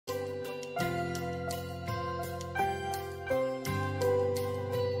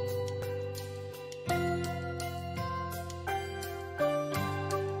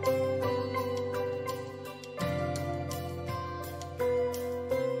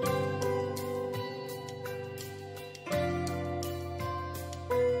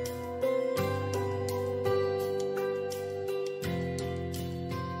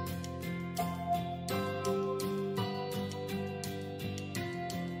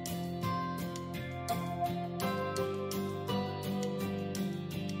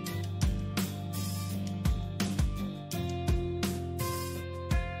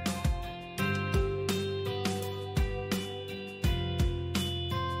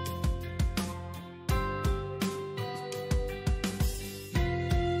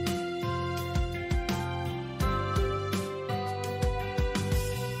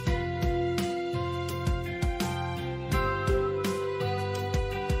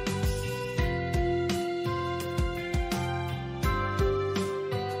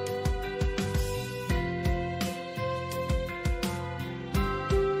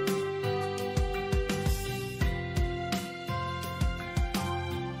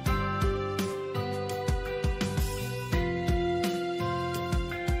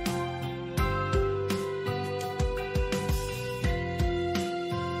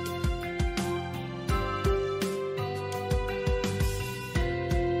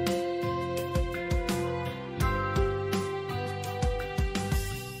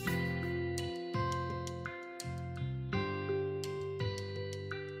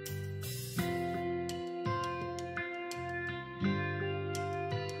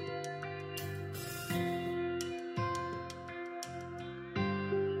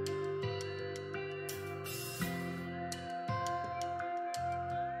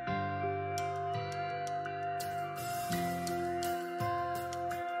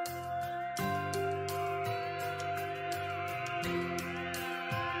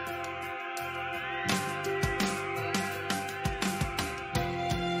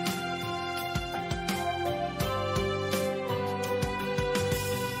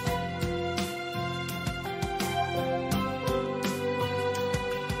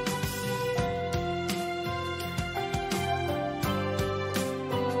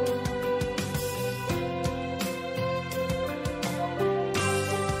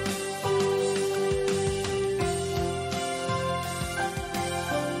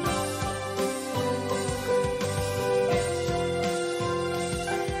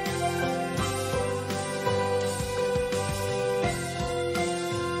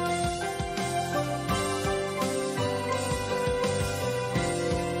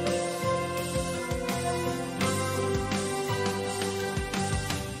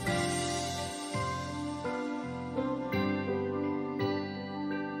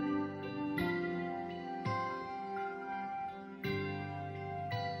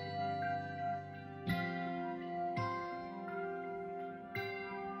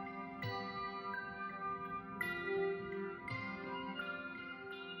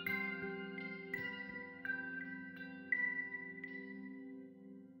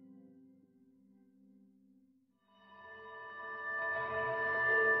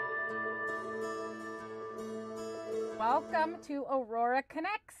Welcome to Aurora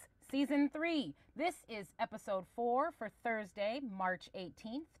Connects, Season 3. This is Episode 4 for Thursday, March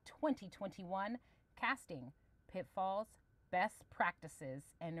 18th, 2021, Casting, Pitfalls, Best Practices,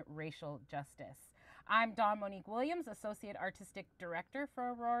 and Racial Justice. I'm Dawn Monique Williams, Associate Artistic Director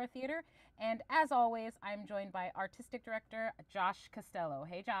for Aurora Theater, and as always, I'm joined by Artistic Director Josh Costello.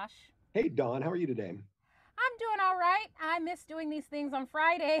 Hey, Josh. Hey, Dawn, how are you today? I'm doing all right. I miss doing these things on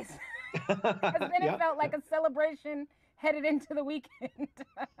Fridays because then it felt like a celebration headed into the weekend.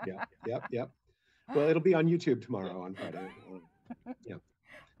 Yep. Well, it'll be on YouTube tomorrow on Friday. Yeah.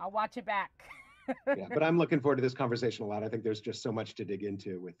 I'll watch it back. Yeah, but I'm looking forward to this conversation a lot. I think there's just so much to dig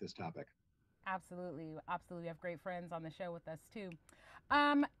into with this topic. Absolutely. We have great friends on the show with us too.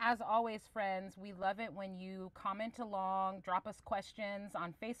 As always, friends, we love it when you comment along, drop us questions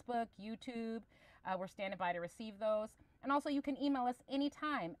on Facebook, YouTube. We're standing by to receive those. And also you can email us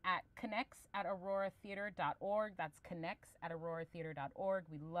anytime at connects@auroratheater.org. That's connects@auroratheater.org.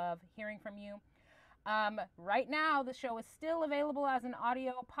 We love hearing from you. Right now, the show is still available as an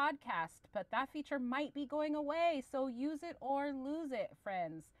audio podcast, but that feature might be going away. So use it or lose it,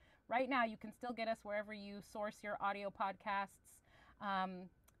 friends. Right now, you can still get us wherever you source your audio podcasts. And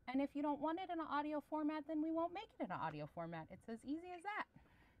if you don't want it in an audio format, then we won't make it in an audio format. It's as easy as that.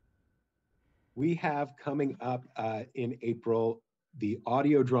 We have coming up in April the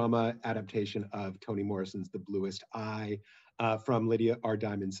audio drama adaptation of Toni Morrison's The Bluest Eye from Lydia R.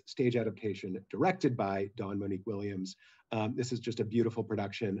 Diamond's stage adaptation, directed by Dawn Monique Williams. This is just a beautiful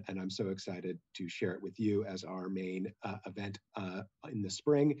production, and I'm so excited to share it with you as our main event in the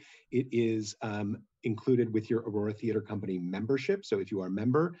spring. It is included with your Aurora Theater Company membership. So if you are a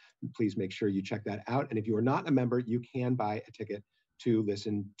member, please make sure you check that out. And if you are not a member, you can buy a ticket to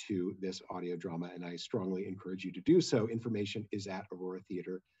listen to this audio drama, and I strongly encourage you to do so. Information is at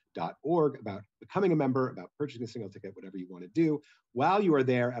auroratheater.org about becoming a member, about purchasing a single ticket, whatever you want to do. While you are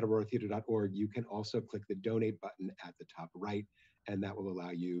there at auroratheater.org, you can also click the donate button at the top right, and that will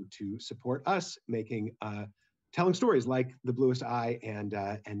allow you to support us making telling stories like The Bluest Eye and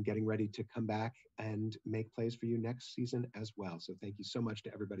getting ready to come back and make plays for you next season as well. So thank you so much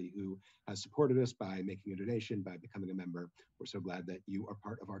to everybody who has supported us by making a donation, by becoming a member. We're so glad that you are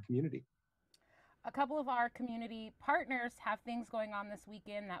part of our community. A couple of our community partners have things going on this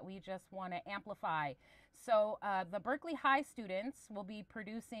weekend that we just want to amplify. So the Berkeley High students will be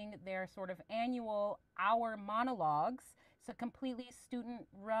producing their sort of annual Hour Monologues. It's a completely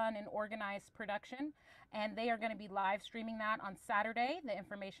student-run and organized production, and they are going to be live streaming that on Saturday. The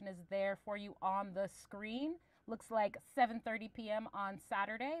information is there for you on the screen. Looks like 7:30 p.m. on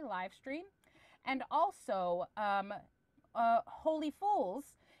Saturday, live stream. And also, Holy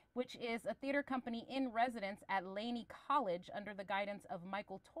Fools, which is a theater company in residence at Laney College under the guidance of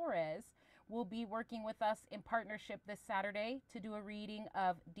Michael Torres, will be working with us in partnership this Saturday to do a reading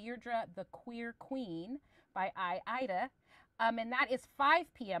of Deirdre the Queer Queen by Ida. And that is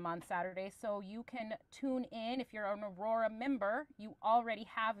 5 p.m. on Saturday, so you can tune in. If you're an Aurora member, you already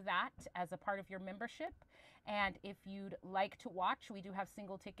have that as a part of your membership. And if you'd like to watch, we do have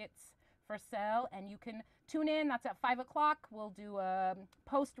single tickets for sale, and you can tune in. That's at 5 o'clock. We'll do a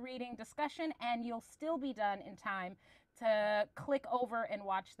post-reading discussion, and you'll still be done in time to click over and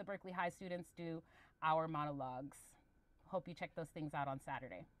watch the Berkeley High students do Our Monologues. Hope you check those things out on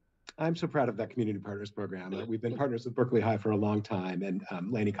Saturday. I'm so proud of that Community Partners program. We've been partners with Berkeley High for a long time, and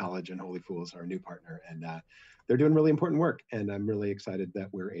Laney College and Holy Fools are a new partner, and they're doing really important work. And I'm really excited that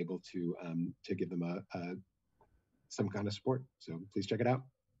we're able to give them some kind of support. So please check it out.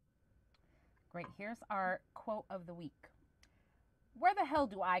 Great. Here's our quote of the week. Where the hell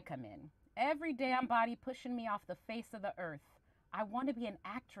do I come in? Every damn body pushing me off the face of the earth. I want to be an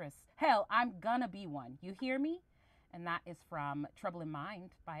actress. Hell, I'm gonna be one. You hear me? And that is from Trouble in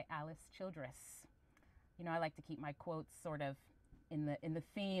Mind by Alice Childress. You know, I like to keep my quotes sort of in the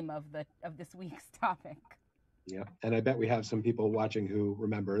theme of this week's topic. Yeah, and I bet we have some people watching who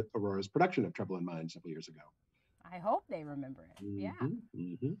remember Aurora's production of Trouble in Mind several years ago. I hope they remember it. Yeah.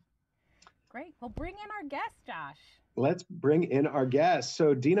 Great. Well, bring in our guest, Josh. Let's bring in our guest.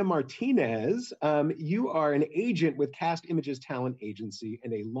 So Dena Martinez, you are an agent with Cast Images Talent Agency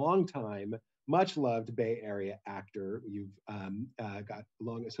and a longtime, much-loved Bay Area actor. You've got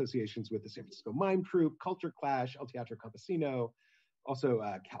long associations with the San Francisco Mime Troupe, Culture Clash, El Teatro Campesino, also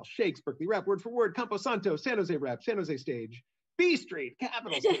Cal Shakes, Berkeley Rep, Word for Word, Campo Santo, San Jose Rep, San Jose Stage, B Street,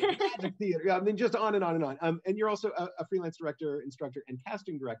 Capitol Stage, Magic Theater. I mean, just on and on and on. And you're also a freelance director, instructor, and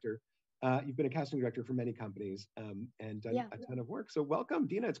casting director. You've been a casting director for many companies and done a ton of work. So welcome,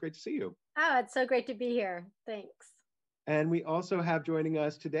 Dena. It's great to see you. Oh, it's so great to be here. Thanks. And we also have joining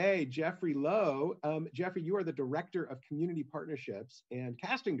us today, Jeffrey Lowe. Jeffrey, you are the Director of Community Partnerships and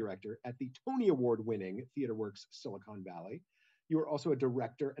Casting Director at the Tony Award-winning TheatreWorks Silicon Valley. You are also a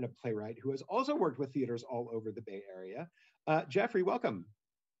director and a playwright who has also worked with theaters all over the Bay Area. Jeffrey, welcome.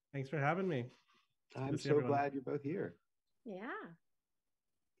 Thanks for having me. I'm so glad you're both here. Yeah.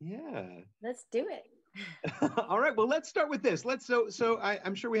 Yeah. Let's do it. All right, well, let's start with this.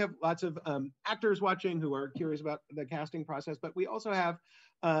 I'm sure we have lots of actors watching who are curious about the casting process, but we also have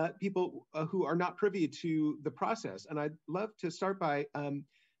people who are not privy to the process. And I'd love to start by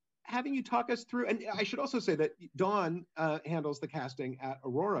having you talk us through, and I should also say that Dawn handles the casting at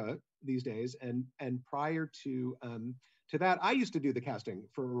Aurora these days, and prior to that, I used to do the casting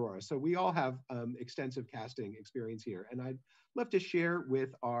for Aurora. So we all have extensive casting experience here. And I'd love to share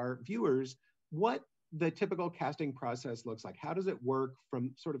with our viewers what the typical casting process looks like. How does it work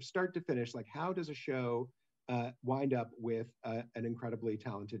from sort of start to finish? Like, how does a show wind up with an incredibly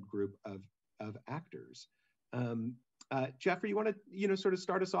talented group of actors? Jeffrey, you want to sort of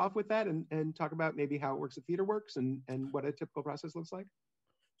start us off with that and talk about maybe how it works at TheatreWorks and what a typical process looks like?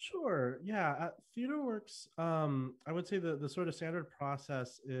 Sure. Yeah. At TheatreWorks, I would say the sort of standard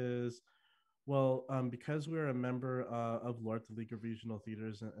process is, well, because we're a member of LORT, the League of Regional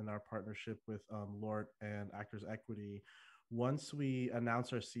Theaters, and our partnership with LORT and Actors Equity, once we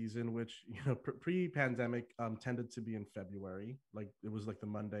announce our season, which pre-pandemic tended to be in February, like it was like the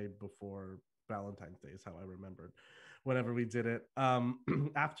Monday before Valentine's Day is how I remembered whenever we did it.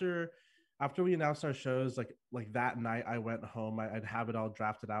 After we announced our shows, like that night, I went home. I'd have it all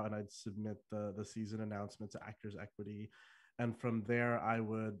drafted out, and I'd submit the season announcement to Actors Equity. And from there, I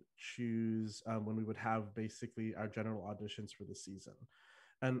would choose when we would have basically our general auditions for the season.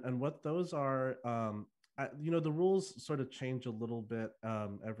 And what those are, the rules sort of change a little bit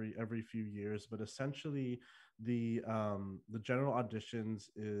every few years, but essentially the general auditions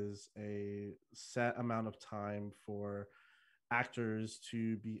is a set amount of time for actors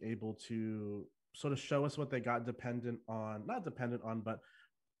to be able to sort of show us what they got, not dependent on, but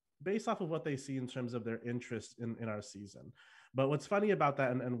based off of what they see in terms of their interest in our season. But what's funny about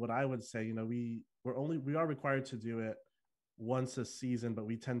that, and what I would say, we are required to do it once a season, but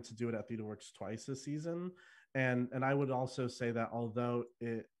we tend to do it at TheatreWorks twice a season. And I would also say that although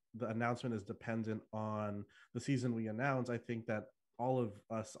the announcement is dependent on the season we announce, I think that all of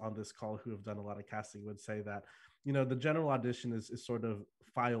us on this call who have done a lot of casting would say that the general audition is sort of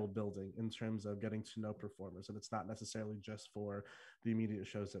file building in terms of getting to know performers, and it's not necessarily just for the immediate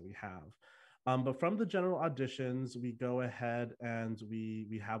shows that we have. But from the general auditions, we go ahead and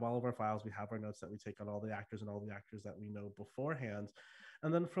we have all of our files, we have our notes that we take on all the actors and all the actors that we know beforehand.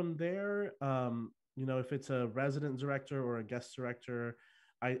 And then from there, if it's a resident director or a guest director,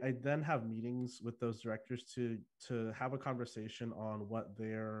 I then have meetings with those directors to have a conversation on what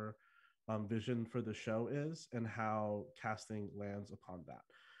their vision for the show is and how casting lands upon that.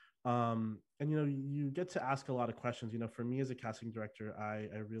 And you get to ask a lot of questions. For me as a casting director, I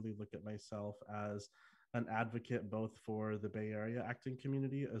really look at myself as an advocate both for the Bay Area acting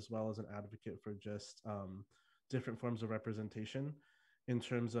community as well as an advocate for just different forms of representation in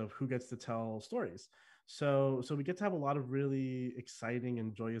terms of who gets to tell stories. So we get to have a lot of really exciting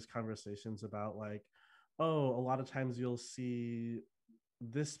and joyous conversations about like, a lot of times you'll see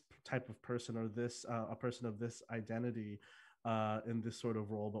this type of person or this a person of this identity in this sort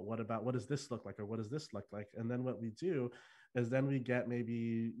of role, but what does this look like, or what does this look like? And then what we do is then we get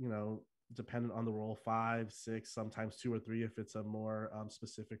maybe dependent on the role 5, 6, sometimes 2 or 3 if it's a more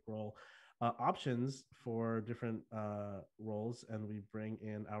specific role, options for different roles, and we bring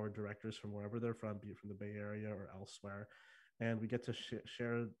in our directors from wherever they're from, be it from the Bay Area or elsewhere, and we get to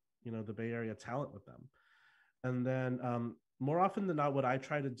share the Bay Area talent with them. And then more often than not, what I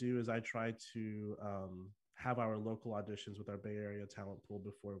try to do is I try to have our local auditions with our Bay Area talent pool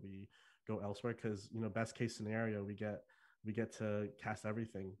before we go elsewhere, because best case scenario, we get to cast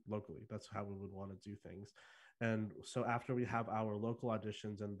everything locally. That's how we would want to do things. And so after we have our local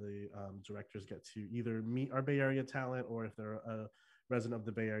auditions and the directors get to either meet our Bay Area talent, or if they're a resident of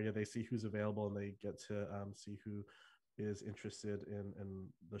the Bay Area, they see who's available and they get to see who is interested in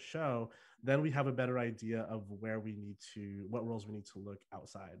the show, then we have a better idea of what roles we need to look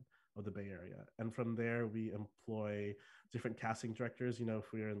outside of the Bay Area. And from there, we employ different casting directors.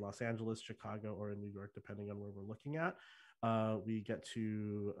 If we're in Los Angeles, Chicago, or in New York, depending on where we're looking at, we get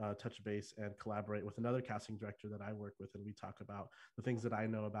to touch base and collaborate with another casting director that I work with, and we talk about the things that I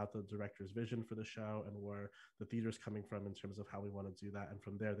know about the director's vision for the show and where the theater's coming from in terms of how we want to do that. And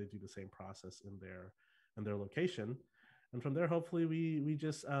from there, they do the same process in their location. And from there, hopefully, we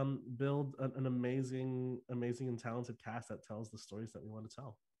just build an amazing and talented cast that tells the stories that we want to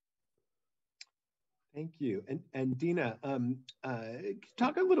tell. Thank you. And Dena,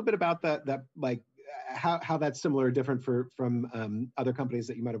 talk a little bit about that like how that's similar or different from other companies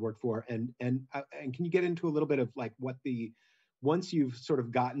that you might have worked for, and can you get into a little bit of like what once you've sort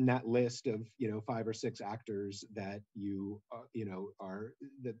of gotten that list of 5 or 6 actors that are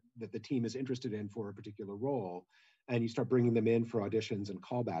that the team is interested in for a particular role, and you start bringing them in for auditions and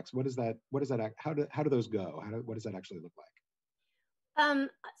callbacks, how do those go? What does that actually look like? So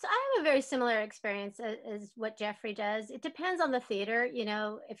I have a very similar experience as what Jeffrey does. It depends on the theater.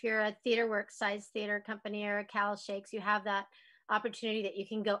 If you're a TheatreWorks size theater company or a Cal Shakes, you have that opportunity that you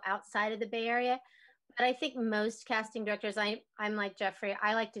can go outside of the Bay Area. But I think most casting directors, I'm like Jeffrey,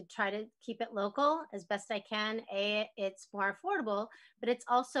 I like to try to keep it local as best I can. It's more affordable, but it's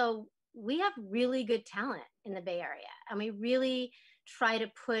also, we have really good talent in the Bay Area, and we really try to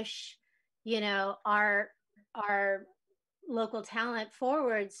push, our local talent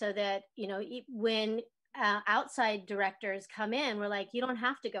forward so that, when outside directors come in, we're like, you don't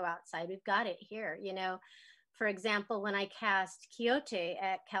have to go outside. We've got it here. For example, when I cast Quixote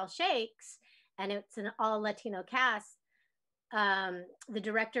at Cal Shakes, and it's an all Latino cast, the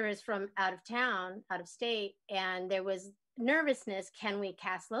director is from out of town, out of state, and there was nervousness. Can we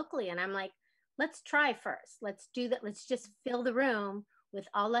cast locally? And I'm like, let's try first. Let's do that. Let's just fill the room with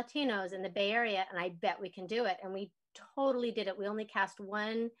all Latinos in the Bay Area, and I bet we can do it. And we totally did it. We only cast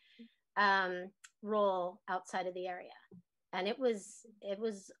one role outside of the area, and it was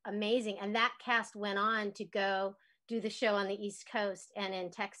amazing. And that cast went on to go do the show on the East Coast and in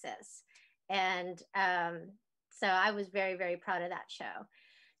Texas. And so I was very, very proud of that show.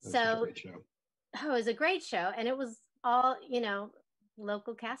 That was a great show. Oh, it was a great show, and it was all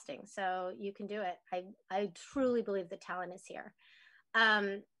local casting, so you can do it. I truly believe the talent is here.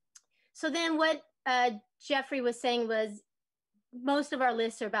 So then what Jeffrey was saying was, most of our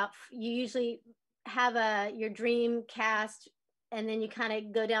lists are about, you usually have your dream cast, and then you kind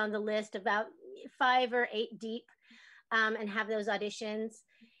of go down the list about 5 or 8 deep, and have those auditions.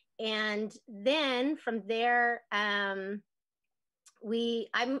 And then from there, I'm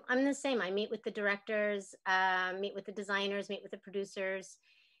the same. I meet with the directors, meet with the designers, meet with the producers,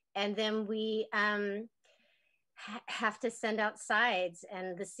 and then we have to send out sides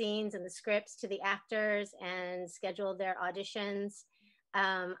and the scenes and the scripts to the actors and schedule their auditions.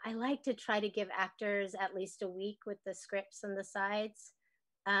 I like to try to give actors at least a week with the scripts and the sides.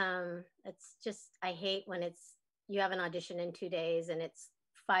 It's just, I hate when you have an audition in 2 days and it's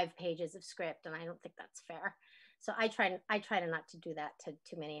 5 pages of script, and I don't think that's fair. So I try to not to do that to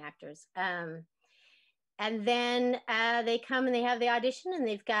too many actors. And then they come and they have the audition, and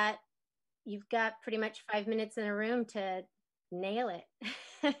you've got pretty much 5 minutes in a room to nail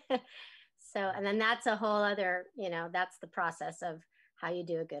it. So, and then that's a whole other, that's the process of how you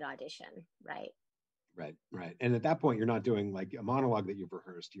do a good audition, right? Right. And at that point, you're not doing like a monologue that you've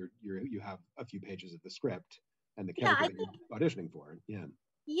rehearsed. You have a few pages of the script and the character that you're auditioning for. Yeah.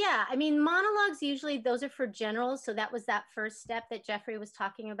 Yeah, I mean, monologues, usually those are for generals. So that was that first step that Jeffrey was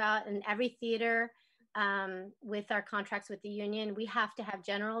talking about. And every theater, with our contracts with the union, we have to have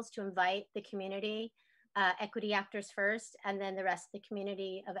generals to invite the community, equity actors first, and then the rest of the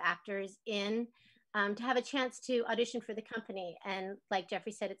community of actors in, to have a chance to audition for the company. And like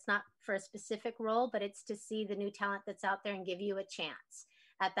Jeffrey said, it's not for a specific role, but it's to see the new talent that's out there and give you a chance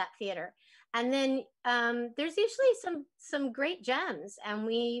at that theater. And then there's usually some great gems, and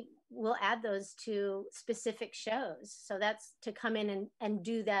we will add those to specific shows. So that's to come in and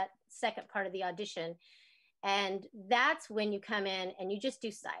do that second part of the audition. And that's when you come in and you just do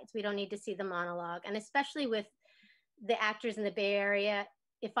sides. We don't need to see the monologue. And especially with the actors in the Bay Area,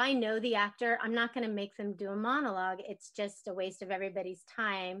 if I know the actor, I'm not going to make them do a monologue. It's just a waste of everybody's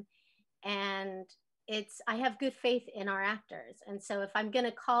time. And I have good faith in our actors. And so if I'm going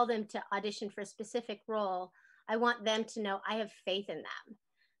to call them to audition for a specific role, I want them to know I have faith in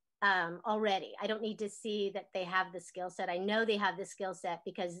them already. I don't need to see that they have the skill set. I know they have the skill set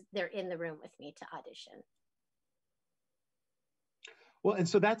because they're in the room with me to audition. Well, and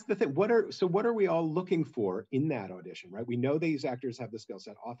so that's the thing. What are we all looking for in that audition, right? We know these actors have the skill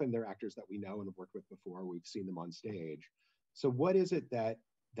set. Often they're actors that we know and have worked with before. We've seen them on stage. So what is it that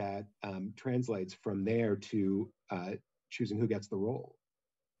translates from there to choosing who gets the role?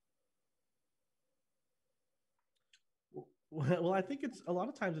 Well, I think it's a lot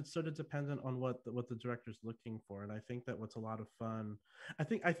of times it's sort of dependent on what the director's looking for, and I think that what's a lot of fun. I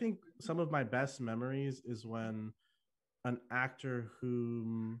think some of my best memories is when an actor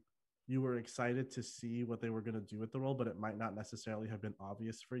whom you were excited to see what they were going to do with the role, but it might not necessarily have been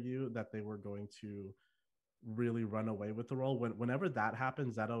obvious for you that they were going to really run away with the role. Whenever that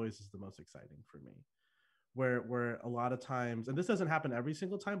happens, that always is the most exciting for me. Where a lot of times, and this doesn't happen every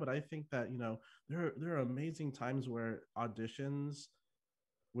single time, but I think that, you know, there are amazing times where auditions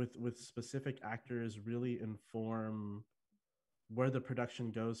with specific actors really inform where the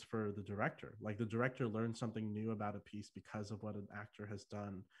production goes for the director. Like the director learns something new about a piece because of what an actor has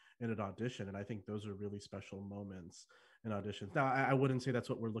done in an audition. And I think those are really special moments in auditions. Now, I wouldn't say that's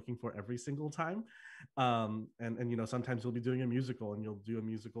what we're looking for every single time. And you know, sometimes you'll be doing a musical and you'll do a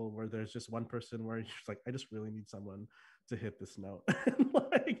musical where there's just one person where you're just like, I just really need someone to hit this note.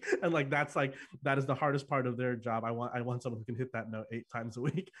 and like that's like, that is the hardest part of their job. I want someone who can hit that note 8 times a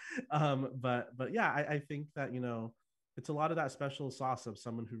week. But yeah, I think that, you know, it's a lot of that special sauce of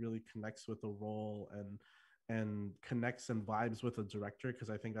someone who really connects with the role and connects and vibes with a director. Because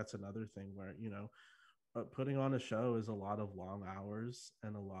I think that's another thing where, you know, putting on a show is a lot of long hours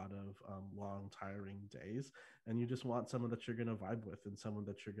and a lot of long tiring days, and you just want someone that you're going to vibe with and someone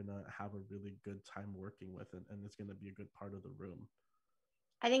that you're going to have a really good time working with, and it's going to be a good part of the room.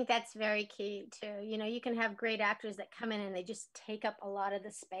 I think that's very key too. You know, you can have great actors that come in and they just take up a lot of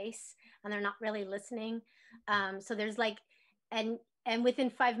the space and they're not really listening. So there's like, and within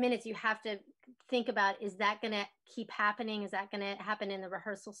 5 minutes, you have to think about, is that going to keep happening? Is that going to happen in the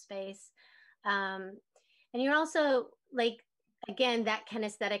rehearsal space? And you're also like, again, that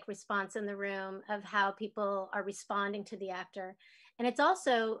kinesthetic response in the room of how people are responding to the actor. And it's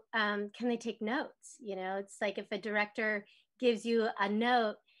also, can they take notes? You know, it's like if a director gives you a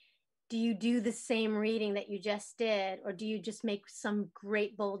note, do you do the same reading that you just did, or do you just make some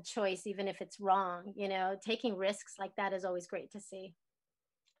great bold choice even if it's wrong? You know, taking risks like that is always great to see.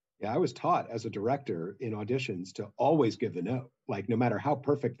 Yeah, I was taught as a director in auditions to always give the note. Like no matter how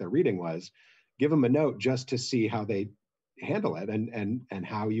perfect their reading was, give them a note just to see how they handle it and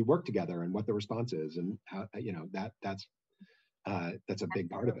how you work together and what the response is, and how, you know, that's a big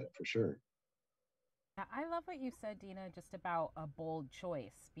part of it for sure. I love what you said, Dena, just about a bold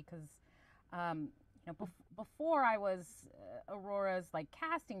choice, because you know, before I was Aurora's like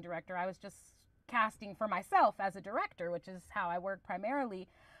casting director, I was just casting for myself as a director, which is how I work primarily.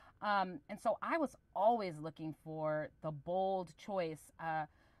 And so I was always looking for the bold choice.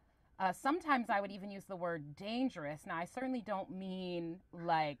 Sometimes I would even use the word dangerous. Now, I certainly don't mean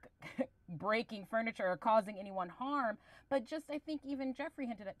like breaking furniture or causing anyone harm, but just I think even Jeffrey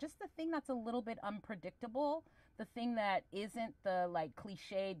hinted at just the thing that's a little bit unpredictable, the thing that isn't the like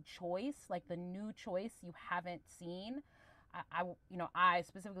cliched choice, like the new choice you haven't seen. You know, I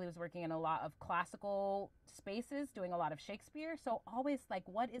specifically was working in a lot of classical spaces, doing a lot of Shakespeare. So always like,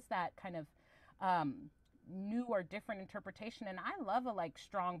 what is that kind of new or different interpretation? And I love a like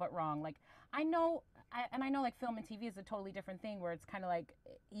strong but wrong. Like I know like film and TV is a totally different thing where it's kind of like,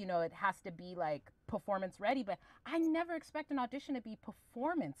 you know, it has to be like performance ready, but I never expect an audition to be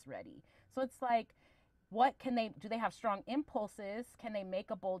performance ready. So it's like, what can they do? They have strong impulses? Can they make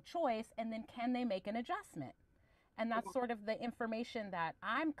a bold choice? And then can they make an adjustment? And that's sort of the information that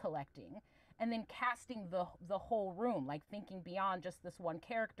I'm collecting, and then casting the whole room, like thinking beyond just this one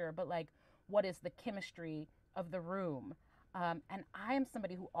character, but like, what is the chemistry of the room? And I am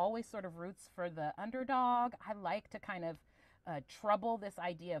somebody who always sort of roots for the underdog. I like to kind of trouble this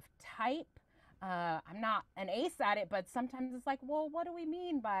idea of type. I'm not an ace at it, but sometimes it's like, well, what do we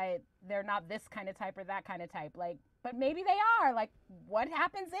mean by they're not this kind of type or that kind of type? Like, but maybe they are. Like, what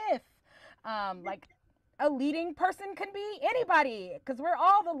happens if? Like, a leading person can be anybody, because we're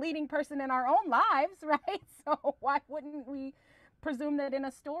all the leading person in our own lives, right? So why wouldn't we presume that in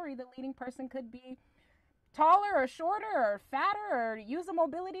a story the leading person could be taller or shorter or fatter or use a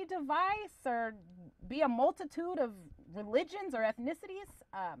mobility device or be a multitude of religions or ethnicities?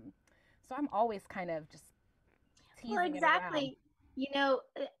 So I'm always kind of just teasing Well, exactly. You know,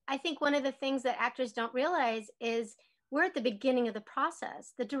 I think one of the things that actors don't realize is we're at the beginning of the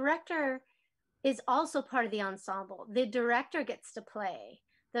process. The director is also part of the ensemble. The director gets to play.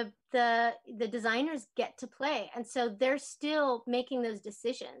 The designers get to play. And so they're still making those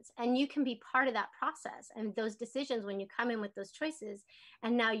decisions. And you can be part of that process and those decisions when you come in with those choices.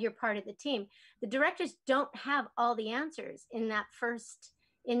 And now you're part of the team. The directors don't have all the answers in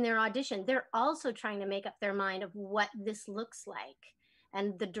their audition. They're also trying to make up their mind of what this looks like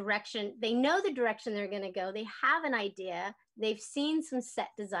and the direction. They know the direction they're going to go. They have an idea. They've seen some set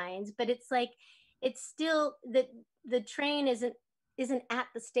designs, but it's like, it's still the train isn't at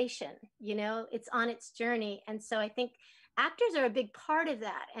the station, you know, it's on its journey. And so I think actors are a big part of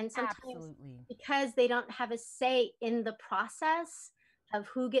that. And sometimes because they don't have a say in the process, of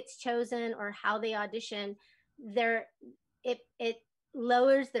who gets chosen or how they audition, it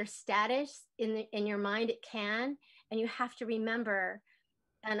lowers their status in your mind. It can, and you have to remember.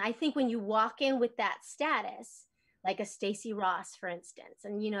 And I think when you walk in with that status, like a Stacey Ross, for instance,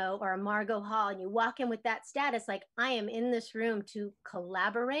 and or a Margot Hall, and you walk in with that status, like, I am in this room to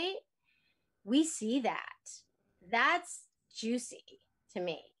collaborate. We see that. That's juicy to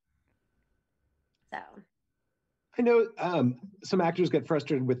me. So I know some actors get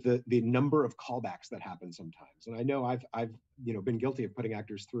frustrated with the number of callbacks that happen sometimes, and I know I've been guilty of putting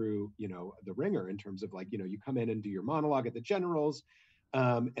actors through the ringer in terms of, like, you come in and do your monologue at the Generals,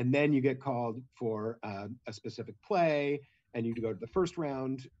 and then you get called for a specific play, and you go to the first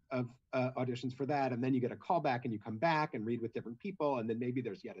round of auditions for that, and then you get a callback, and you come back and read with different people, and then maybe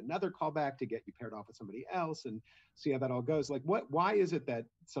there's yet another callback to get you paired off with somebody else, and see how that all goes. Like, why is it that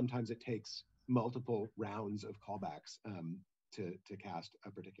sometimes it takes multiple rounds of callbacks to cast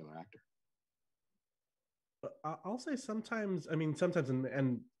a particular actor? I'll say sometimes,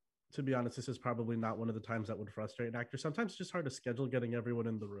 and to be honest, this is probably not one of the times that would frustrate an actor. Sometimes it's just hard to schedule getting everyone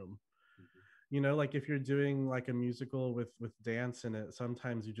in the room. Like if you're doing like a musical with dance in it,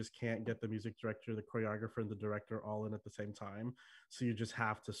 sometimes you just can't get the music director, the choreographer, and the director all in at the same time. So you just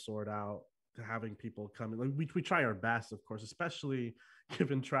have to sort out having people come in. Like we try our best, of course, especially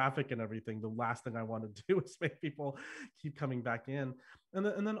given traffic and everything. The last thing I want to do is make people keep coming back in.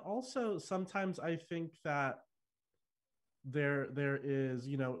 And then also sometimes I think that there is,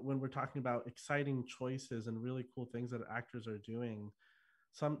 when we're talking about exciting choices and really cool things that actors are doing,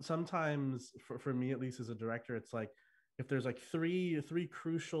 sometimes for me, at least as a director, it's like, if there's like three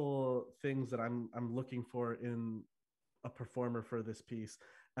crucial things that I'm looking for in a performer for this piece,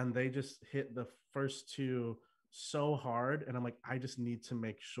 and they just hit the first two so hard, and I'm like, I just need to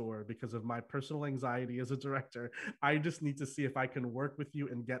make sure, because of my personal anxiety as a director, I just need to see if I can work with you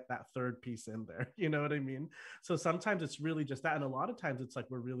and get that third piece in there. You know what I mean? So sometimes it's really just that, and a lot of times it's like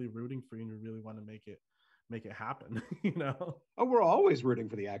we're really rooting for you and we really want to make it happen. Oh, we're always rooting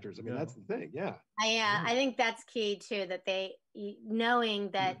for the actors. I mean, that's the thing. Yeah. I think that's key too, that they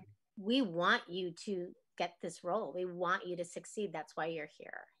knowing that we want you to get this role, we want you to succeed, that's why you're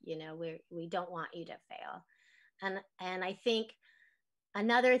here. We don't want you to fail. And I think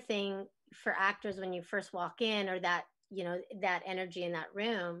another thing for actors when you first walk in, or that that energy in that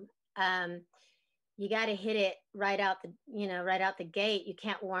room, you got to hit it right out the gate. You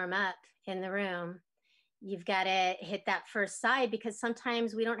can't warm up in the room. You've got to hit that first side, because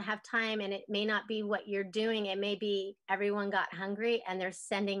sometimes we don't have time, and it may not be what you're doing. It may be everyone got hungry and they're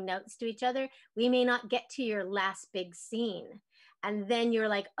sending notes to each other. We may not get to your last big scene. And then you're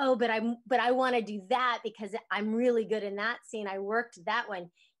like, oh, but I want to do that because I'm really good in that scene. I worked that one.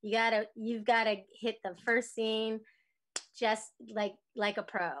 You've got to hit the first scene just like a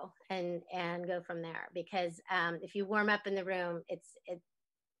pro, and go from there. Because if you warm up in the room,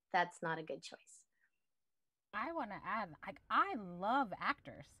 that's not a good choice. I want to add, like, I love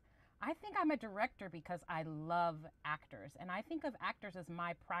actors. I think I'm a director because I love actors, and I think of actors as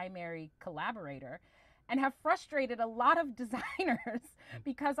my primary collaborator, and have frustrated a lot of designers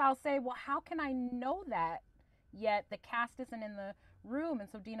because I'll say, well, how can I know that yet the cast isn't in the room? And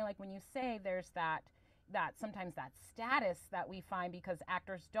so, Dena, like when you say there's that sometimes that status that we find because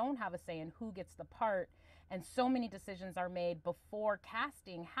actors don't have a say in who gets the part, and so many decisions are made before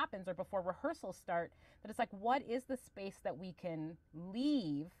casting happens or before rehearsals start, that it's like, what is the space that we can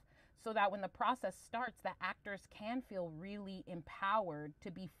leave so that when the process starts, the actors can feel really empowered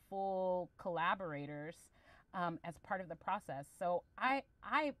to be full collaborators as part of the process. So I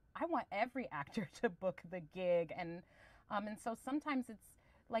want every actor to book the gig, and so sometimes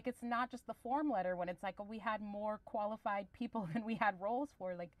it's not just the form letter when it's like, oh, we had more qualified people than we had roles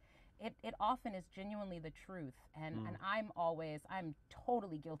for. Like it often is genuinely the truth, and I'm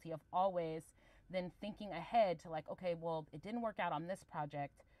totally guilty of always then thinking ahead to, like, okay, well, it didn't work out on this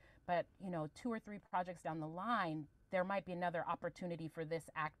project, but 2 or 3 projects down the line, there might be another opportunity for this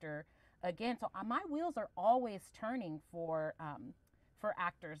actor again. So my wheels are always turning for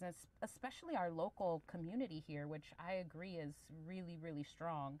actors, and especially our local community here, which I agree is really, really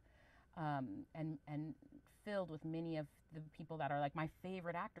strong, and filled with many of the people that are like my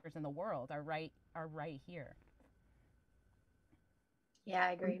favorite actors in the world are right here. Yeah,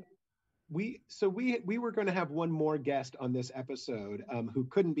 I agree. We were going to have one more guest on this episode who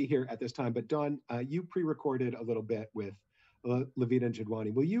couldn't be here at this time, but Dawn, you pre-recorded a little bit with Lavina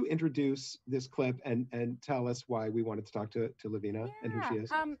Jadhwani. Will you introduce this clip and tell us why we wanted to talk to Lavina and who she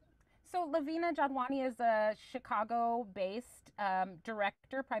is? So Lavina Jadhwani is a Chicago-based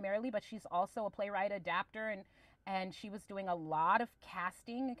director primarily, but she's also a playwright, adapter, and she was doing a lot of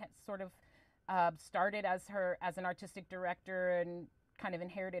casting. It sort of started as an artistic director and kind of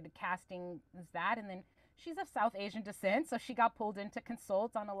inherited casting as that, and then she's of South Asian descent, so she got pulled in to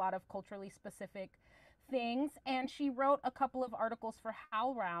consult on a lot of culturally specific things, and she wrote a couple of articles for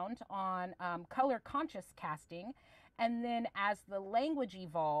HowlRound on color conscious casting. And then as the language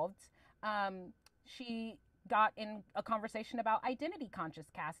evolved, she got in a conversation about identity conscious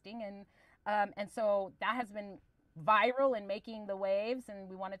casting, and so that has been viral and making the waves, and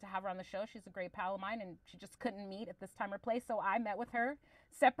we wanted to have her on the show. She's a great pal of mine, and she just couldn't meet at this time or place, so I met with her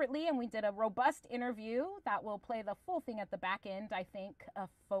separately, and we did a robust interview that will play the full thing at the back end. I think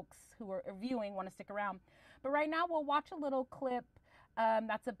folks who are viewing want to stick around, but right now we'll watch a little clip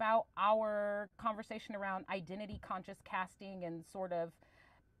that's about our conversation around identity conscious casting and sort of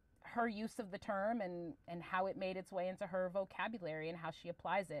her use of the term and how it made its way into her vocabulary and how she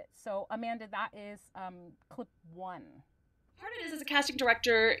applies it. So Amanda, that is clip 1. Part of it is, as a casting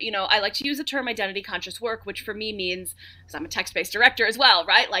director, you know, I like to use the term identity conscious work, which for me means, because I'm a text-based director as well,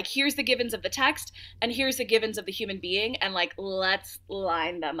 right? Like, here's the givens of the text and here's the givens of the human being, and like, let's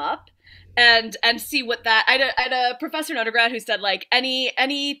line them up and see what that. I had a professor in undergrad who said, like,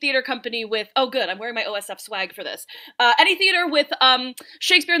 any theater company with, oh good, I'm wearing my OSF swag for this, any theater with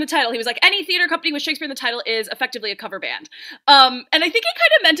Shakespeare in the title, he was like, any theater company with Shakespeare in the title is effectively a cover band. And I think he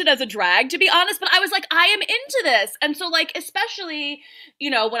kind of meant it as a drag, to be honest, but I was like, I am into this. And so, like, especially, you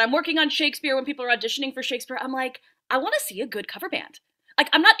know, when I'm working on Shakespeare, when people are auditioning for Shakespeare, I'm like, I want to see a good cover band. Like,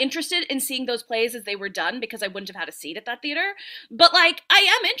 I'm not interested in seeing those plays as they were done because I wouldn't have had a seat at that theater. But, like, I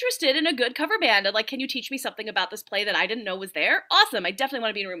am interested in a good cover band. And, like, can you teach me something about this play that I didn't know was there? Awesome. I definitely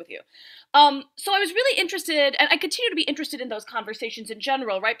want to be in a room with you. So I was really interested, and I continue to be interested in those conversations in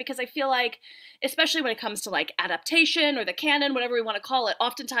general, right? Because I feel like, especially when it comes to, like, adaptation or the canon, whatever we want to call it,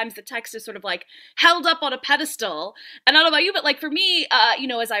 oftentimes the text is sort of, like, held up on a pedestal. And I don't know about you, but, like, for me, you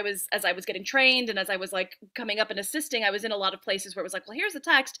know, as I was getting trained and as I was, like, coming up and assisting, I was in a lot of places where it was like, well, here's the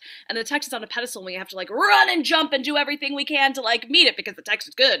text, and the text is on a pedestal, and we have to, like, run and jump and do everything we can to, like, meet it because the text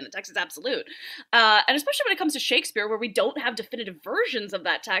is good and the text is absolute. And especially when it comes to Shakespeare, where we don't have definitive versions of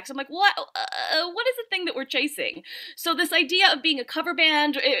that text, I'm like, what is the thing that we're chasing? So this idea of being a cover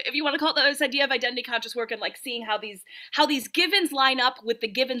band, if you want to call it this idea of identity conscious work, and, like, seeing how these givens line up with the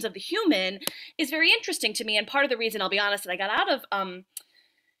givens of the human is very interesting to me. And part of the reason, I'll be honest, that I got out of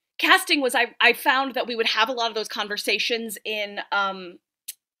casting was I found that we would have a lot of those conversations in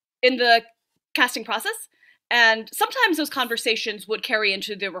the casting process. And sometimes those conversations would carry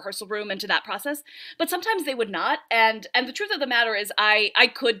into the rehearsal room, into that process, but sometimes they would not. And the truth of the matter is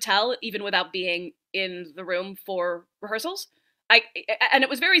I could tell even without being in the room for rehearsals. And it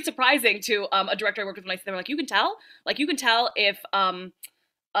was very surprising to a director I worked with when they were like, you can tell if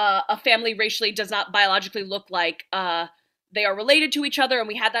a family racially does not biologically look like they are related to each other. And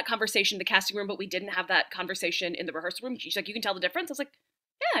we had that conversation in the casting room, but we didn't have that conversation in the rehearsal room. She's like, you can tell the difference. I was like,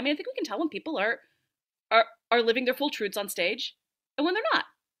 yeah, I mean, I think we can tell when people are living their full truths on stage and when they're not.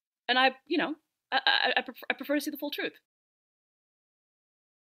 And I prefer to see the full truth.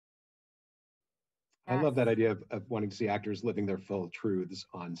 I love that idea of wanting to see actors living their full truths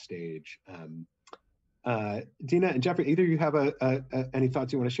on stage. Dena and Jeffrey, either you have any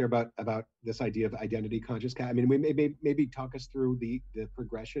thoughts you want to share about this idea of identity conscious casting? I mean, maybe talk us through the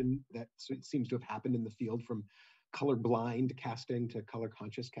progression that seems to have happened in the field from colorblind casting to color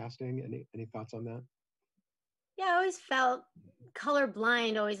conscious casting. Any thoughts on that? Yeah, I always felt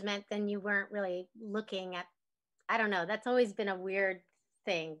colorblind always meant then you weren't really looking at, I don't know, that's always been a weird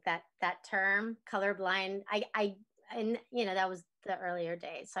thing, that term, colorblind. And you know, that was the earlier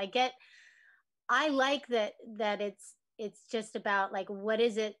days. So I like that it's just about, like, what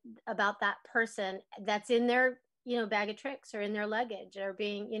is it about that person that's in their, you know, bag of tricks or in their luggage, or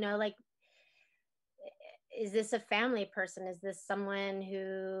being, you know, like, is this a family person? Is this someone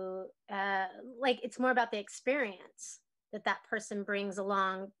who, like, it's more about the experience that person brings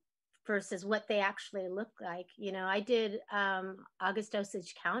along versus what they actually look like. You know, I did August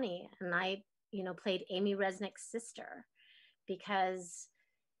Osage County, and I, you know, played Amy Resnick's sister because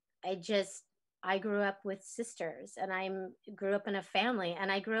I grew up with sisters, and I grew up in a family, and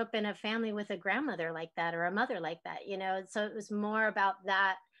I grew up in a family with a grandmother like that, or a mother like that, you know? And so it was more about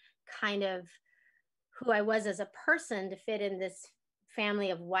that kind of who I was as a person to fit in this family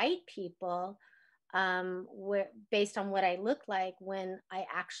of white people, based on what I look like when I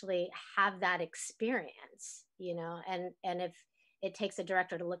actually have that experience, you know? And if it takes a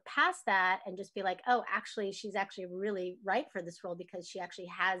director to look past that and just be like, oh, actually, she's actually really right for this role because she actually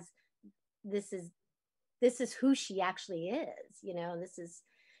has, this is who she actually is, you know, this is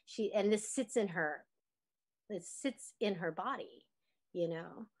she, and this sits in her It sits in her body, you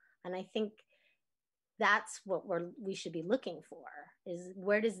know? And I think that's what we should be looking for, is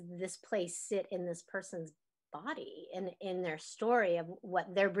where does this place sit in this person's body and in their story of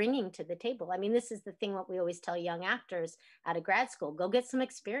what they're bringing to the table. I mean, this is the thing, what we always tell young actors out of grad school: go get some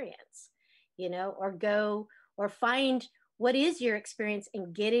experience, you know, or go or find what is your experience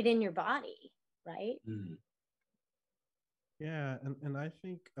and get it in your body, right? Mm. Yeah, and I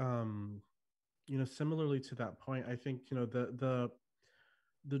think you know, similarly to that point, I think, you know,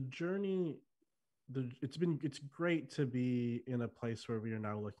 the journey, it's great to be in a place where we are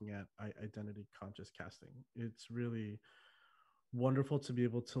now looking at identity conscious casting. It's really wonderful to be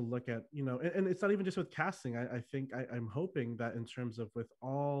able to look at, you know, and it's not even just with casting. I think I'm hoping that in terms of with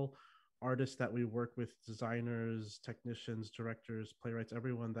all artists that we work with, designers, technicians, directors, playwrights,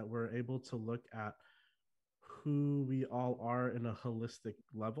 everyone, that we're able to look at who we all are in a holistic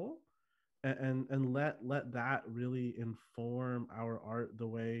level, and let that really inform our art the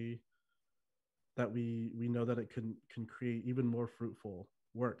way that we know that it can create even more fruitful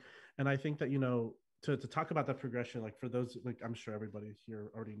work. And I think that, you know, to talk about that progression, like for those, like I'm sure everybody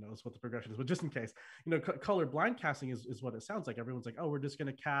here already knows what the progression is, but just in case, you know, color blind casting is what it sounds like. Everyone's like, oh, we're just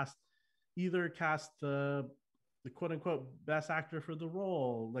going to cast the quote unquote best actor for the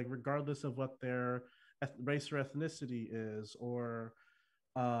role, like regardless of what their race or ethnicity is, or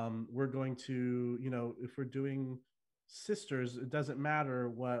we're going to, you know, if we're doing sisters, it doesn't matter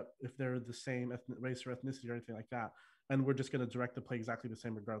what if they're the same race or ethnicity or anything like that, and we're just going to direct the play exactly the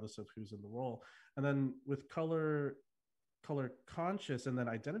same regardless of who's in the role. And then with color conscious and then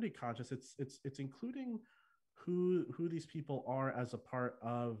identity conscious, it's including who these people are as a part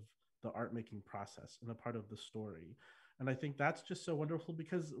of the art making process and a part of the story. And I think that's just so wonderful,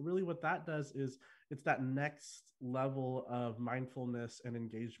 because really what that does is it's that next level of mindfulness and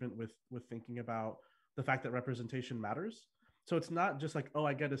engagement with thinking about the fact that representation matters. So it's not just like, oh,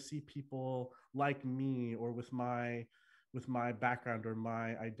 I get to see people like me or with my background or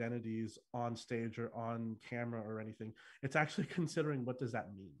my identities on stage or on camera or anything. It's actually considering, what does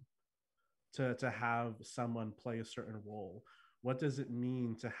that mean to have someone play a certain role? What does it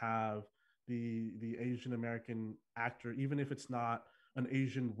mean to have the Asian American actor, even if it's not an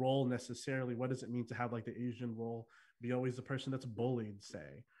Asian role necessarily? What does it mean to have like the Asian role be always the person that's bullied,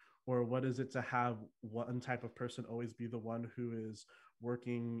 say? Or what is it to have one type of person always be the one who is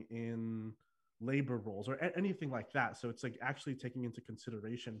working in labor roles or anything like that? So it's like actually taking into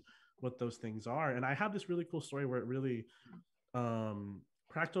consideration what those things are. And I have this really cool story where it really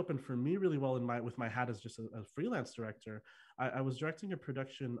cracked open for me really well with my hat as just a freelance director. I was directing a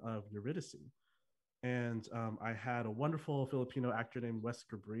production of Eurydice, and I had a wonderful Filipino actor named Wes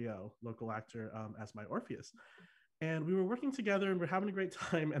Cabrillo, local actor, as my Orpheus. And we were working together and we're having a great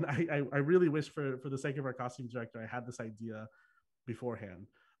time. And I really wish for the sake of our costume director, I had this idea beforehand,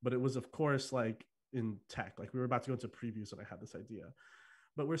 but it was of course like in tech, like we were about to go into previews when I had this idea.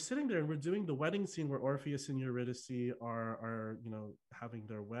 But we're sitting there and we're doing the wedding scene where Orpheus and Eurydice are you know, having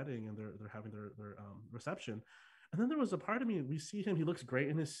their wedding and they're having their reception. And then there was a part of me, we see him, he looks great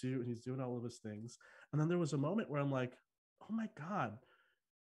in his suit and he's doing all of his things. And then there was a moment where I'm like, oh my God,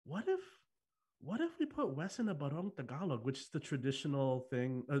 what if we put Wes in a barong Tagalog, which is the traditional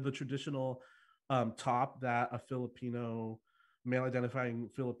thing, or the traditional top that a Filipino, male identifying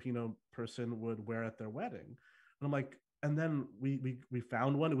Filipino person would wear at their wedding. And I'm like, and then we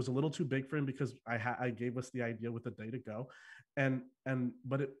found one. It was a little too big for him because I gave us the idea with the day to go,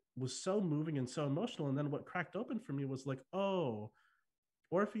 but it was so moving and so emotional. And then what cracked open for me was like, oh,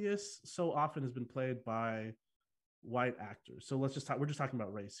 Orpheus so often has been played by white actors. So we're just talking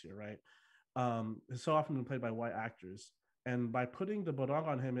about race here, right? Has so often been played by white actors, and by putting the barong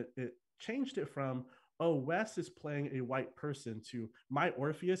on him, it changed it from, oh, Wes is playing a white person to my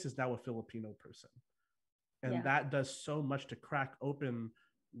Orpheus is now a Filipino person. And that does so much to crack open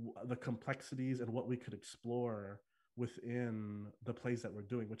the complexities and what we could explore within the plays that we're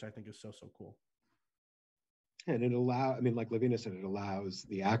doing, which I think is so cool. And it like Lavina said, it allows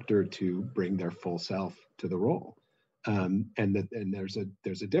the actor to bring their full self to the role. And there's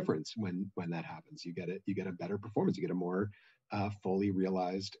a difference when that happens. You get a better performance. You get a more fully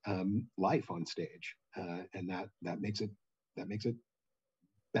realized life on stage, and that makes it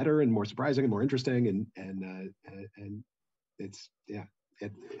better and more surprising and more interesting, and it's yeah.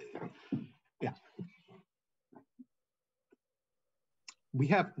 We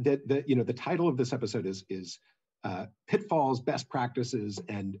have the title of this episode is Pitfalls, Best Practices,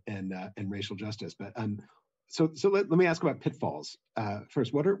 and Racial Justice. But so let me ask about pitfalls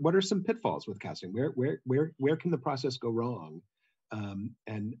first. What are some pitfalls with casting? Where can the process go wrong?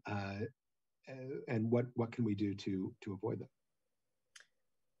 And and what can we do to avoid them?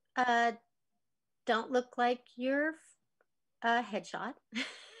 Don't look like your headshot.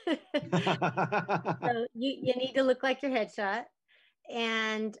 So you need to look like your headshot,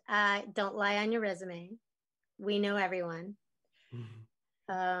 and don't lie on your resume. We know everyone.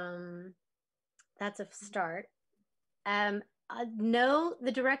 That's a start. Know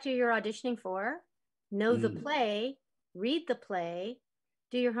the director you're auditioning for, know the play, read the play,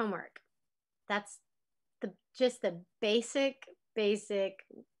 do your homework. That's just the basic,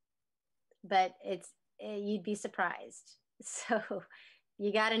 but you'd be surprised. So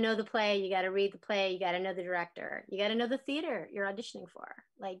you got to know the play, you got to read the play, you got to know the director, you got to know the theater you're auditioning for.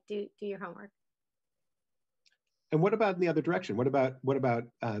 Like, do your homework. And what about in the other direction? What about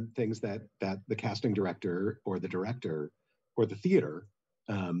things that the casting director or the director or the theater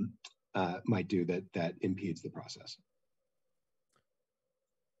might do that impedes the process?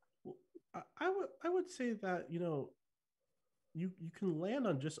 I would say that, you know, you can land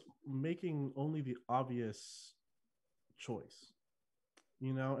on just making only the obvious choice,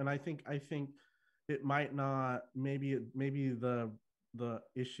 you know. And I think it might not, maybe the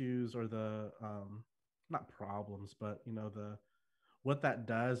issues or the not problems, but you know, what that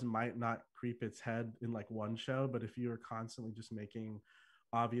does might not creep its head in like one show. But if you're constantly just making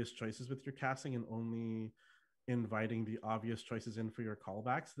obvious choices with your casting and only inviting the obvious choices in for your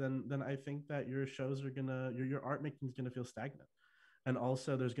callbacks, then I think that your shows are gonna, your art making is gonna feel stagnant. And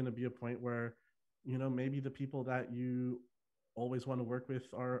also there's gonna be a point where, you know, maybe the people that you always want to work with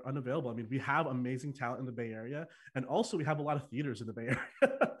are unavailable. I mean, we have amazing talent in the Bay Area, and also we have a lot of theaters in the Bay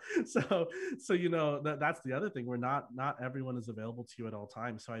Area. so you know, that's the other thing, where not everyone is available to you at all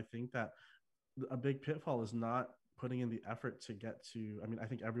times. So I think that a big pitfall is not putting in the effort to get to, I mean, I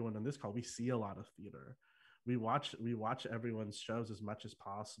think everyone on this call, we see a lot of theater. We watch everyone's shows as much as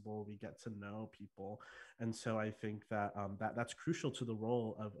possible. We get to know people. And so I think that that's crucial to the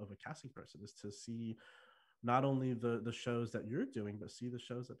role of a casting person, is to see not only the shows that you're doing, but see the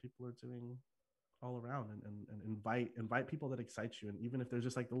shows that people are doing all around, and invite people that excite you. And even if there's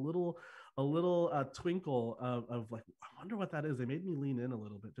just like a little twinkle of like, I wonder what that is, they made me lean in a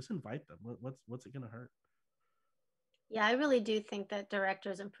little bit, just invite them. What's it gonna hurt? Yeah, I really do think that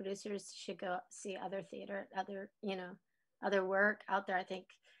directors and producers should go see other theater, other work out there. I think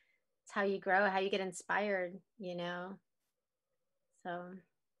it's how you grow, how you get inspired, you know. So.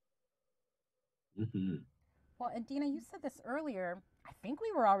 Well, and Dena, you said this earlier. I think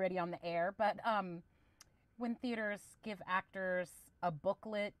we were already on the air, but when theaters give actors a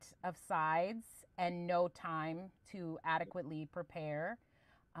booklet of sides and no time to adequately prepare,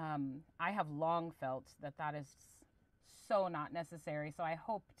 I have long felt that is so not necessary. So I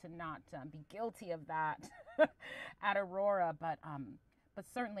hope to not be guilty of that at Aurora, but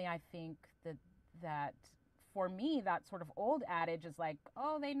certainly I think that for me, that sort of old adage is like,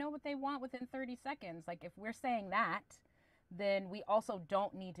 oh, they know what they want within 30 seconds. Like, if we're saying that, then we also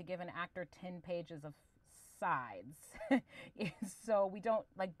don't need to give an actor 10 pages of sides. So we don't,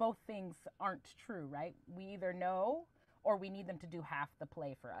 like, both things aren't true, right? We either know or we need them to do half the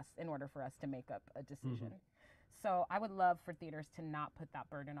play for us in order for us to make up a decision. So I would love for theaters to not put that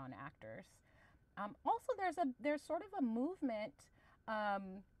burden on actors. Also, there's sort of a movement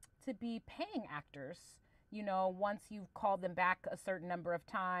to be paying actors, you know, once you've called them back a certain number of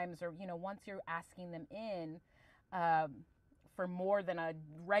times, or, you know, once you're asking them in for more than a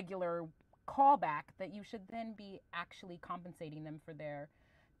regular callback, that you should then be actually compensating them for their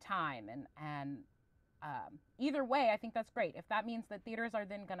time. And either way, I think that's great. If that means that theaters are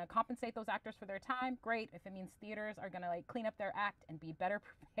then going to compensate those actors for their time, great. If it means theaters are going to like clean up their act and be better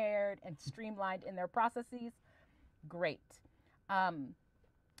prepared and streamlined in their processes, great.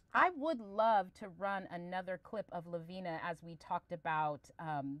 I would love to run another clip of Lavina as we talked about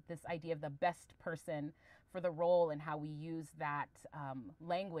this idea of the best person for the role, and how we use that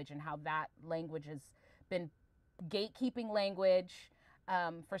language, and how that language has been gatekeeping language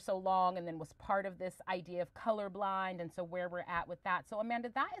for so long, and then was part of this idea of colorblind, and so where we're at with that. So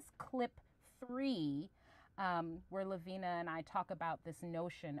Amanda, that is clip 3, where Lavina and I talk about this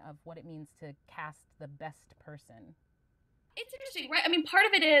notion of what it means to cast the best person. It's interesting, right? I mean, part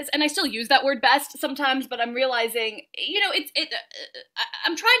of it is, and I still use that word best sometimes, but I'm realizing, you know,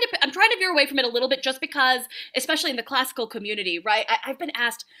 I'm trying to veer away from it a little bit, just because, especially in the classical community, right? I've been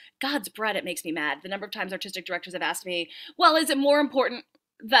asked, God's bread, it makes me mad, the number of times artistic directors have asked me, well, is it more important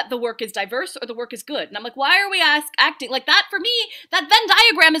that the work is diverse or the work is good? And I'm like, why are we acting like that? For me, that Venn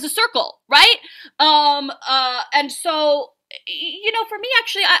diagram is a circle, right? And so, you know, for me,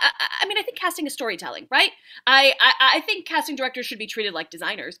 actually, I mean, I think casting is storytelling, right? I think casting directors should be treated like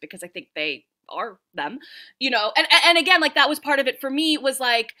designers, because I think they are them, you know, and again, like that was part of it for me, was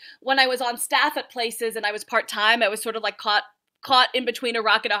like when I was on staff at places and I was part-time, I was sort of like caught in between a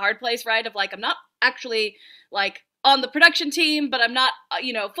rock and a hard place, right? Of like, I'm not actually like on the production team, but I'm not,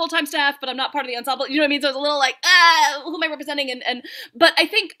 you know, full-time staff, but I'm not part of the ensemble. You know what I mean? So it was a little like, who am I representing? But I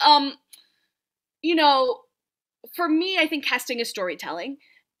think, you know, for me, I think casting is storytelling.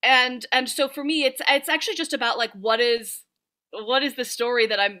 And so for me, it's actually just about like, what is the story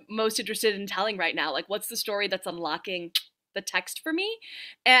that I'm most interested in telling right now? Like, what's the story that's unlocking the text for me?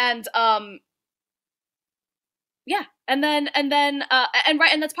 And, yeah. And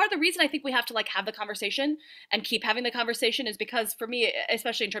that's part of the reason I think we have to like have the conversation and keep having the conversation, is because for me,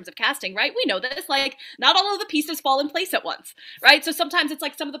 especially in terms of casting, right? We know this, like not all of the pieces fall in place at once, right? So sometimes it's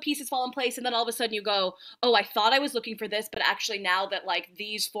like some of the pieces fall in place and then all of a sudden you go, oh, I thought I was looking for this, but actually now that like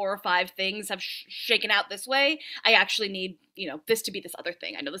these 4 or 5 things have shaken out this way, I actually need, you know, this to be this other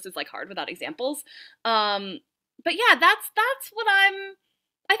thing. I know this is like hard without examples. But yeah, that's what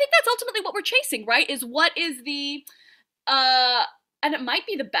I think that's ultimately what we're chasing, right? Is what is the, and it might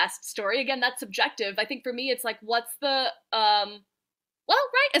be the best story. Again, that's subjective. I think for me, it's like, what's the, well,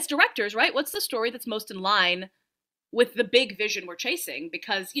 right, as directors, right? What's the story that's most in line with the big vision we're chasing?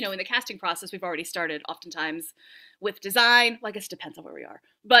 Because, you know, in the casting process, we've already started oftentimes with design. Well, I guess it depends on where we are.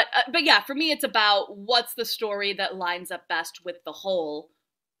 But yeah, for me, it's about what's the story that lines up best with the whole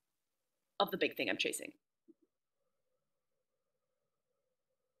of the big thing I'm chasing.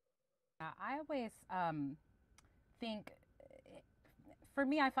 I always think, for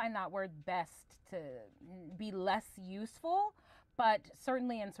me, I find that word best to be less useful, but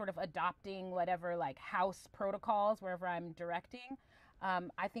certainly in sort of adopting whatever like house protocols wherever I'm directing,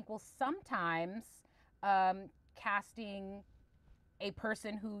 I think we'll sometimes casting a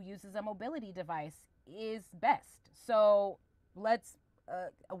person who uses a mobility device is best. So let's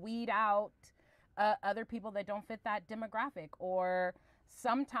weed out other people that don't fit that demographic. Or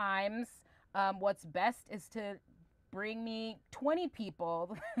sometimes what's best is to bring me 20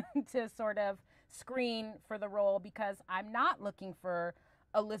 people to sort of screen for the role, because I'm not looking for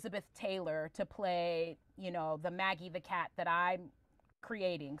Elizabeth Taylor to play, you know, the Maggie the cat that I'm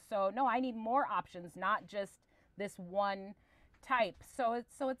creating. So no, I need more options, not just this one type. So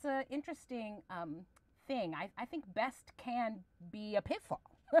it's an interesting thing. I think best can be a pitfall.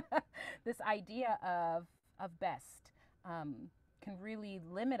 This idea of best can really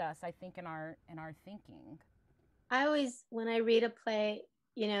limit us, I think, in our thinking. I always, when I read a play,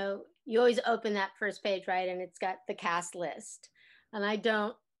 you know, you always open that first page, right? And it's got the cast list. And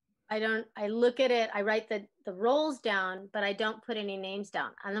I look at it, I write the roles down, but I don't put any names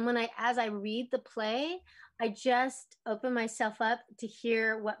down. And then as I read the play, I just open myself up to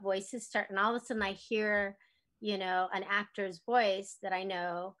hear what voices start. And all of a sudden I hear, you know, an actor's voice that I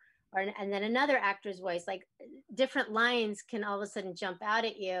know, and then another actor's voice. Like different lines can all of a sudden jump out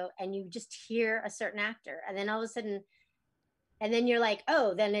at you, and you just hear a certain actor. And then all of a sudden, and then you're like,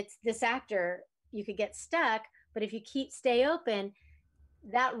 oh, then it's this actor. You could get stuck, but if you stay open,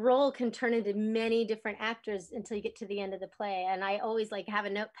 that role can turn into many different actors until you get to the end of the play. And I always like have a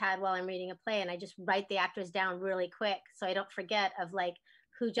notepad while I'm reading a play, and I just write the actors down really quick so I don't forget of like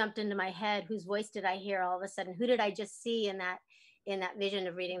who jumped into my head, whose voice did I hear all of a sudden, who did I just see in that vision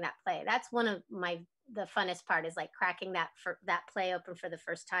of reading that play. That's one of the funnest part, is like cracking that play open for the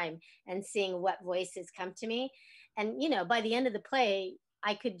first time and seeing what voices come to me. And, you know, by the end of the play,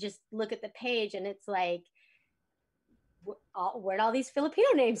 I could just look at the page and it's like, where'd all these Filipino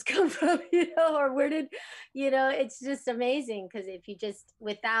names come from, you know, or where did, you know, it's just amazing. Because if you just,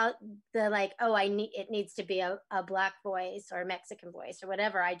 without the like, oh, it needs to be a Black voice or a Mexican voice or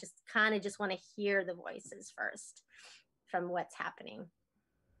whatever, I just kind of just want to hear the voices first from what's happening.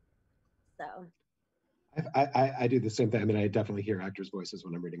 So I do the same thing. I mean, I definitely hear actors' voices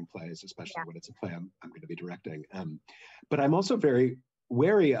when I'm reading plays, especially when it's a play I'm going to be directing. But I'm also very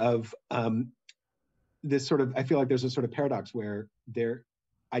wary of this sort of, I feel like there's a sort of paradox where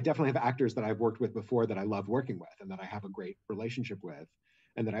I definitely have actors that I've worked with before that I love working with and that I have a great relationship with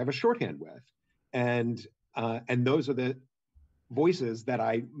and that I have a shorthand with. And those are the voices that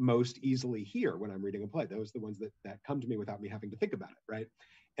I most easily hear when I'm reading a play. Those are the ones that come to me without me having to think about it, right?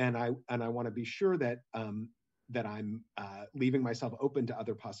 And I want to be sure that that I'm leaving myself open to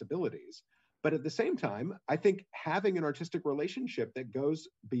other possibilities. But at the same time, I think having an artistic relationship that goes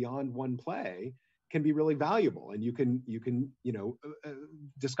beyond one play can be really valuable, and you can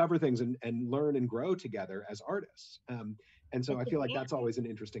discover things and learn and grow together as artists. And so I feel like that's always an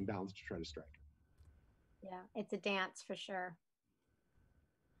interesting balance to try to strike. Yeah, it's a dance for sure.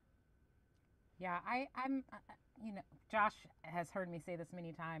 Yeah, I'm, Josh has heard me say this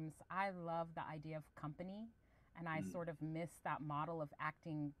many times. I love the idea of company, and I Mm. sort of miss that model of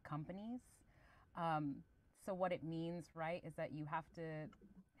acting companies. Um, so what it means, right, is that you have to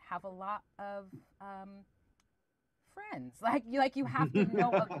have a lot of friends. Like you have to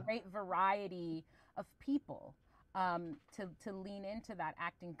know a great variety of people to lean into that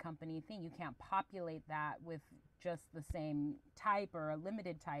acting company thing. You can't populate that with just the same type or a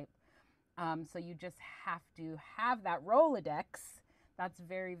limited type. So you just have to have that Rolodex that's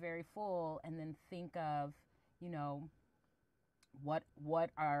very, very full, and then think of, you know, what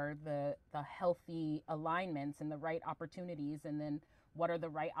are the healthy alignments and the right opportunities, and then what are the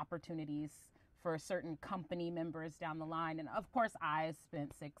right opportunities for certain company members down the line. And of course, I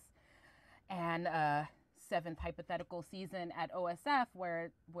spent six and seventh hypothetical season at OSF,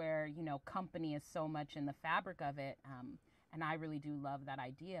 where company is so much in the fabric of it. And I really do love that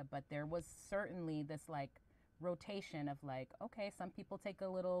idea. But there was certainly this like rotation of like, okay, some people take a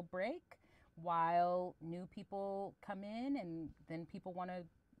little break while new people come in, and then people want to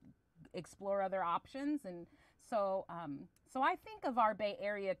explore other options. And so I think of our Bay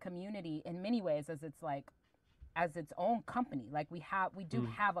Area community in many ways as it's like as its own company. Like we do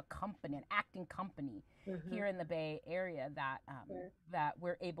have a company, an acting company here in the Bay Area that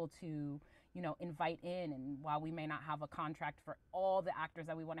we're able to invite in. And while we may not have a contract for all the actors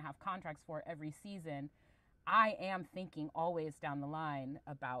that we want to have contracts for every season, I am thinking always down the line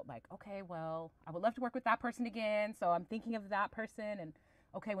about like, okay, well, I would love to work with that person again. So I'm thinking of that person, and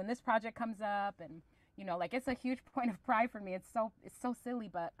okay, when this project comes up, and like it's a huge point of pride for me. It's so silly,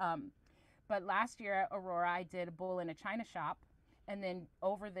 but last year at Aurora, I did a bull in a china shop, and then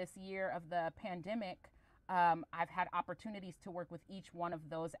over this year of the pandemic, I've had opportunities to work with each one of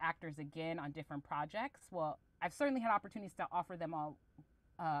those actors again on different projects. Well, I've certainly had opportunities to offer them all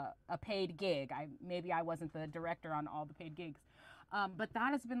a paid gig. Maybe I wasn't the director on all the paid gigs, but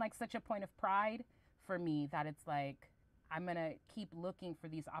that has been like such a point of pride for me, that it's like I'm gonna keep looking for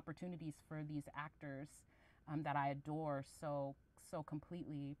these opportunities for these actors that I adore so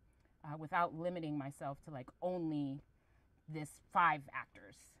completely, without limiting myself to like only this 5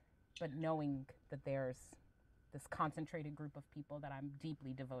 actors, but knowing that there's this concentrated group of people that I'm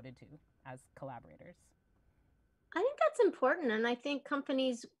deeply devoted to as collaborators. I think that's important, and I think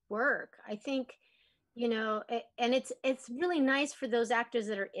companies work. I think, and it's really nice for those actors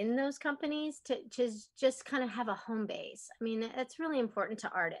that are in those companies to just kind of have a home base. I mean, that's really important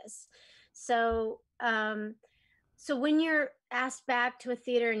to artists. So so when you're asked back to a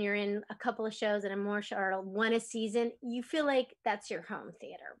theater and you're in a couple of shows and a more show, or one a season, you feel like that's your home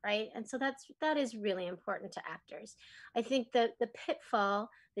theater, right? And so that is really important to actors. I think the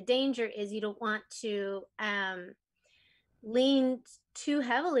pitfall, the danger is you don't want to lean too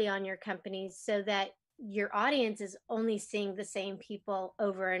heavily on your companies so that your audience is only seeing the same people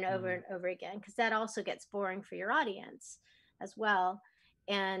over and over and over again, because that also gets boring for your audience as well.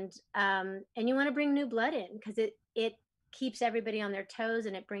 And you want to bring new blood in, because it keeps everybody on their toes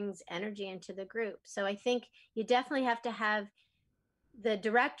and it brings energy into the group. So I think you definitely have to have the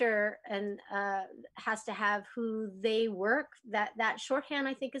director, and has to have who they work. That shorthand,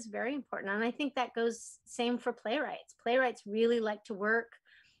 I think, is very important. And I think that goes same for playwrights really like to work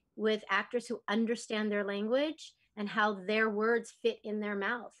with actors who understand their language and how their words fit in their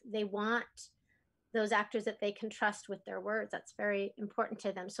mouth. They want those actors that they can trust with their words. That's very important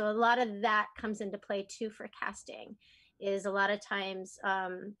to them. So a lot of that comes into play too for casting. Is a lot of times,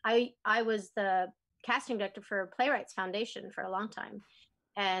 I was the casting director for Playwrights Foundation for a long time,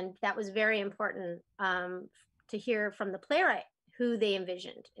 and that was very important, to hear from the playwright who they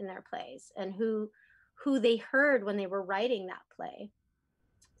envisioned in their plays, and who they heard when they were writing that play.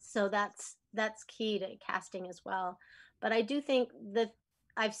 So that's key to casting as well. But I do think that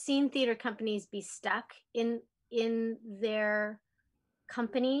I've seen theater companies be stuck in their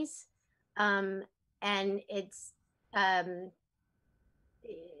companies, and it's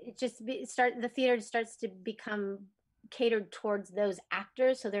the theater starts to become catered towards those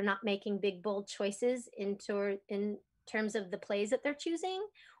actors, so they're not making big bold choices in terms of the plays that they're choosing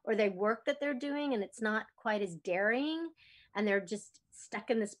or the work that they're doing, and it's not quite as daring, and they're just stuck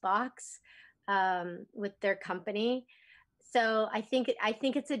in this box with their company. So I think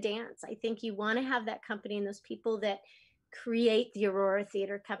it's a dance. I think you want to have that company and those people that create the Aurora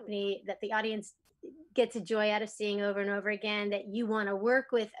Theater Company that the audience gets a joy out of seeing over and over again, that you want to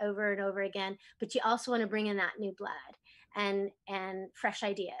work with over and over again, but you also want to bring in that new blood and fresh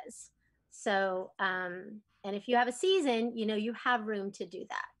ideas. So and if you have a season, you have room to do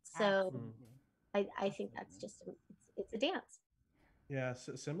that. So I think that's just it's a dance. Yeah,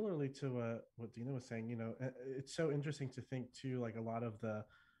 so similarly to what Dena was saying, it's so interesting to think too, like a lot of the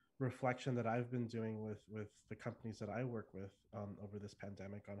reflection that I've been doing with the companies that I work with over this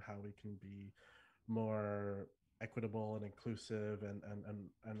pandemic on how we can be more equitable and inclusive,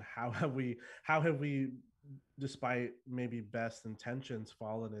 and how have we despite maybe best intentions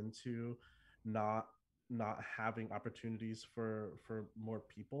fallen into not not having opportunities for more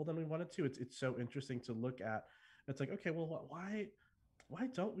people than we wanted to. It's so interesting to look at. It's like, okay, well, why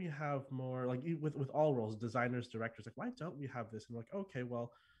don't we have more, like, with all roles, designers, directors, like, why don't we have this? And like, okay,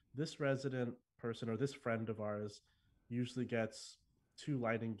 well, this resident person or this friend of ours usually gets 2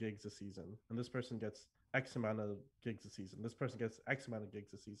 lighting gigs a season, and this person gets X amount of gigs a season, this person gets X amount of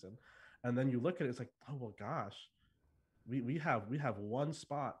gigs a season. And then you look at it, it's like, oh well, gosh, we have one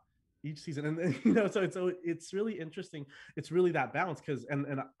spot each season. And so it's really interesting. It's really that balance, because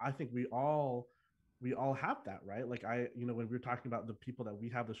and I think we all have that, right? Like, when we were talking about the people that we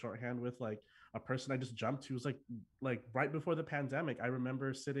have the shorthand with, like a person I just jumped to was like right before the pandemic, I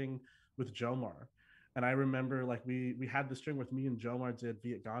remember sitting with Jomar, and I remember, like, we had the string with me and Jomar did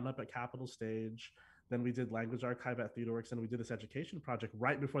Viet Gone Up at Capitol Stage, then we did Language Archive at TheatreWorks, and we did this education project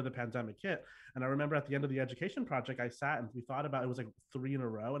right before the pandemic hit. And I remember at the end of the education project, I sat and we thought about it, was like 3 in a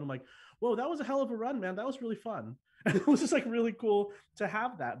row, and I'm like, whoa, that was a hell of a run, man. That was really fun. And it was just like really cool to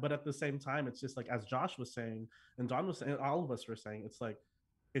have that. But at the same time, it's just like, as Josh was saying, and Don was saying, all of us were saying, it's like,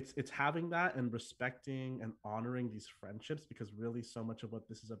 it's having that and respecting and honoring these friendships, because really so much of what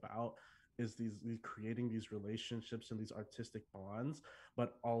this is about is these creating these relationships and these artistic bonds,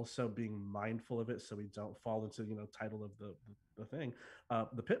 but also being mindful of it so we don't fall into, title of the thing,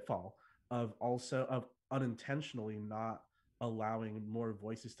 the pitfall of also of unintentionally not allowing more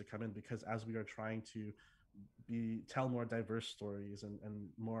voices to come in, because as we are trying to tell more diverse stories and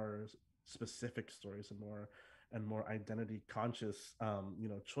more specific stories and more identity conscious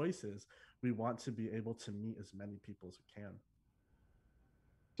choices, we want to be able to meet as many people as we can.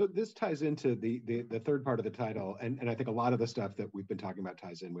 So this ties into the third part of the title, and I think a lot of the stuff that we've been talking about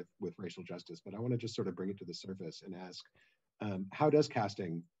ties in with racial justice, but I want to just sort of bring it to the surface and ask, how does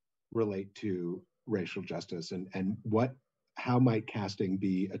casting relate to racial justice, and how might casting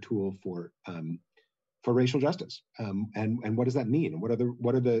be a tool for racial justice, and what does that mean, and what are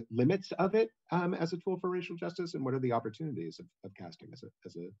the limits of it as a tool for racial justice, and what are the opportunities of casting as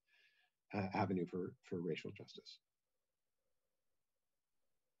a avenue for racial justice?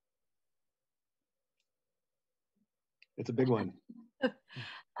 It's a big one.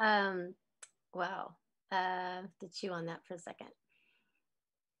 Wow. To chew on that for a second.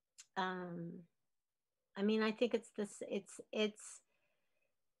 I mean, I think it's this.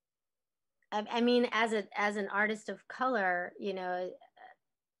 I mean, as an artist of color,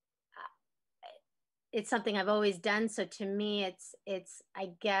 it's something I've always done. So to me, it's I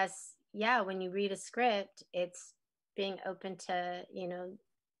guess, yeah, when you read a script, it's being open to,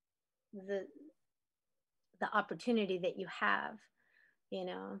 the opportunity that you have,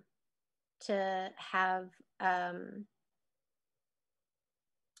 to have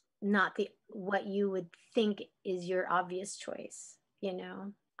not what you would think is your obvious choice,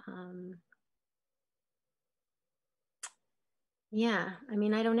 yeah, I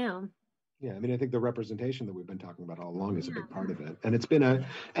mean, I don't know. Yeah, I mean, I think the representation that we've been talking about all along is a big part of it, and it's been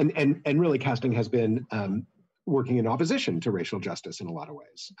and really casting has been working in opposition to racial justice in a lot of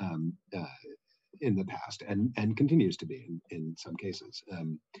ways in the past, and continues to be in some cases,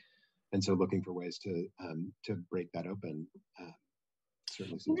 and so looking for ways to break that open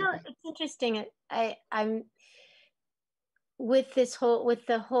certainly seems like it's interesting. I'm with the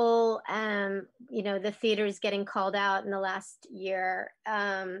whole the theaters getting called out in the last year,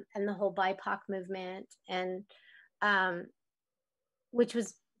 and the whole BIPOC movement, and which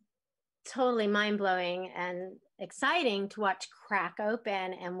was totally mind-blowing and exciting to watch crack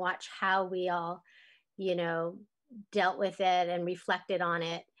open and watch how we all dealt with it and reflected on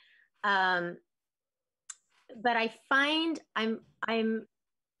it. But I find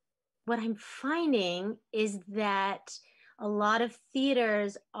what I'm finding is that a lot of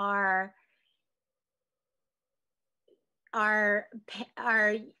theaters are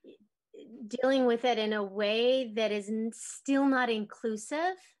dealing with it in a way that is still not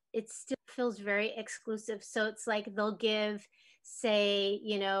inclusive. It still feels very exclusive. So it's like they'll give, say,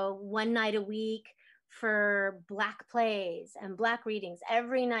 1 night a week for Black plays and Black readings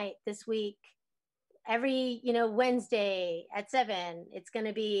every night this week. Every Wednesday at 7, it's going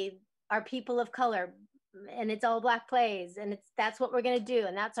to be our people of color, and it's all Black plays, and that's what we're going to do,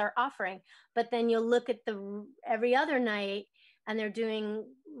 and that's our offering. But then you'll look at every other night, and they're doing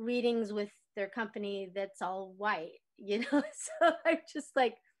readings with their company that's all white, you know? So I'm just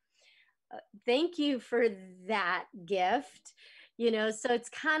like, thank you for that gift, you know? So it's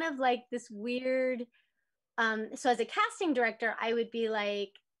kind of like this weird, so as a casting director, I would be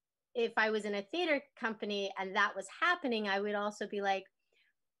like, if I was in a theater company and that was happening, I would also be like,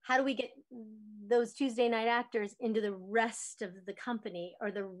 how do we get those Tuesday night actors into the rest of the company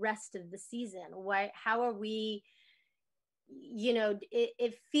or the rest of the season? How are we, you know,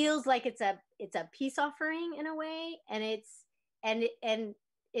 it feels like it's a peace offering in a way. And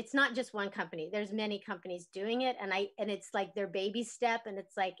it's not just one company. There's many companies doing it. And it's like their baby step, and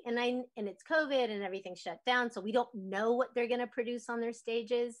it's like, and it's COVID and everything shut down. So we don't know what they're going to produce on their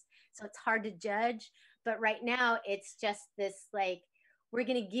stages. So it's hard to judge. But right now it's just this, like, we're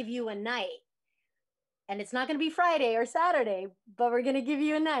going to give you a night, and it's not going to be Friday or Saturday, but we're going to give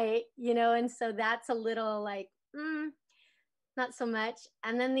you a night, you know? And so that's a little like, not so much.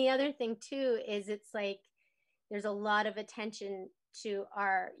 And then the other thing too, is it's like, there's a lot of attention to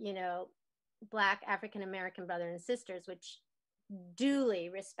our, you know, Black African-American brothers and sisters, which duly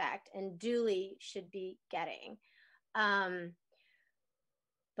respect and duly should be getting. But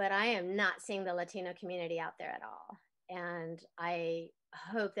I am not seeing the Latino community out there at all. And I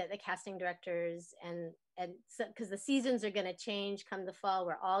hope that the casting directors and so, because the seasons are going to change come the fall,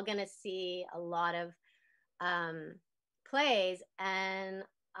 we're all going to see a lot of plays, and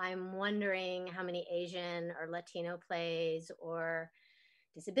I'm wondering how many Asian or Latino plays or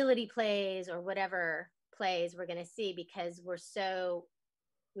disability plays or whatever plays we're going to see, because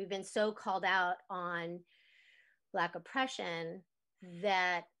we've been so called out on Black oppression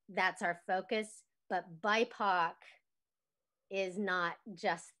that that's our focus. But BIPOC is not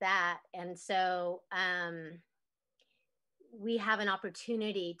just that. And so we have an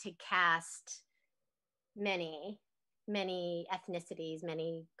opportunity to cast many ethnicities,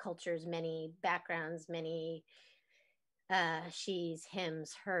 many cultures, many backgrounds, many she's,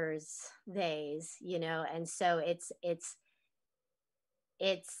 hims, hers, theys, you know. And so it's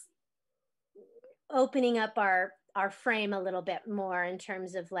opening up our frame a little bit more in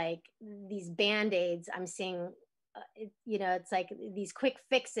terms of like these band-aids I'm seeing, you know, it's like these quick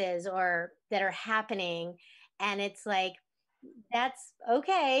fixes or that are happening, and it's like, that's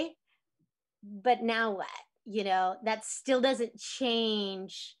okay, but now what? You know, that still doesn't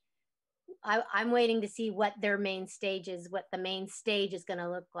change. I'm waiting to see what their main stage is, what the main stage is going to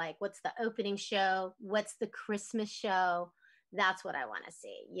look like. What's the opening show? What's the Christmas show? That's what I want to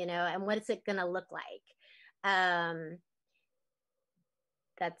see, you know, and what is it going to look like?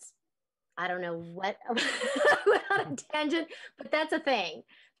 That's, I don't know what, without a tangent, but that's a thing.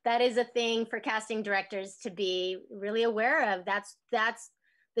 That is a thing for casting directors to be really aware of. That's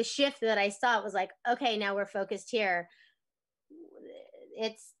the shift that I saw. It was like, okay, now we're focused here.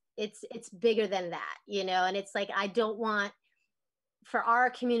 It's bigger than that, you know? And it's like, I don't want for our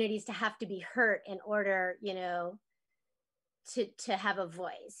communities to have to be hurt in order, you know, to have a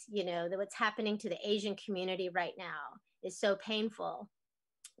voice, you know, that what's happening to the Asian community right now is so painful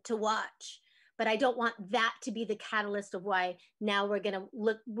to watch. But I don't want that to be the catalyst of why now we're going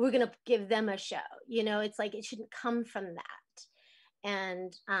to give them a show. You know, it's like, it shouldn't come from that.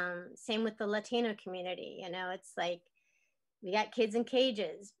 And same with the Latino community, you know, it's like, we got kids in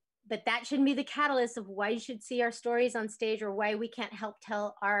cages, but that shouldn't be the catalyst of why you should see our stories on stage or why we can't help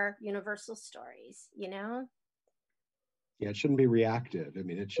tell our universal stories, you know? Yeah, it shouldn't be reactive. I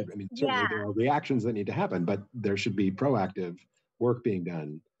mean, certainly there are reactions that need to happen, but there should be proactive work being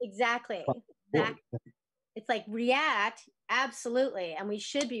done. Exactly. It's like react, absolutely. And we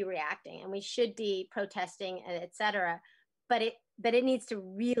should be reacting and we should be protesting, et cetera. But it needs to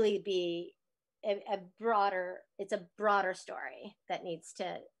really be a broader story that needs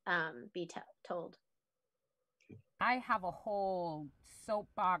to be told. I have a whole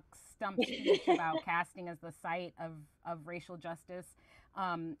soapbox stump speech about casting as the site of racial justice,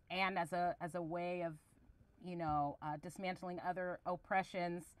 and as a way of, you know, dismantling other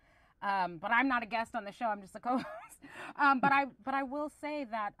oppressions. But I'm not a guest on the show. I'm just a co-host. But I will say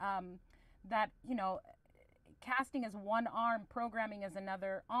that that, you know, casting is one arm, programming is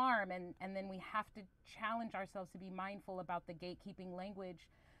another arm, and then we have to challenge ourselves to be mindful about the gatekeeping language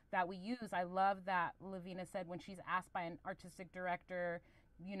that we use. I love that Lavina said when she's asked by an artistic director,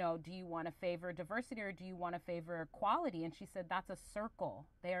 you know, do you want to favor diversity or do you want to favor equality? And she said that's a circle.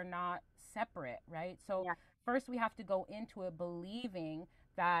 They are not separate, right? So first we have to go into it believing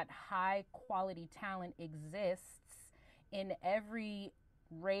that high quality talent exists in every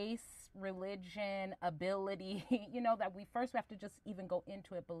race, religion, ability, you know, that we have to just even go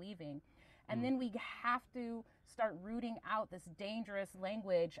into it believing. And then we have to start rooting out this dangerous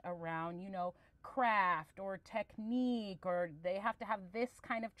language around, you know, craft or technique, or they have to have this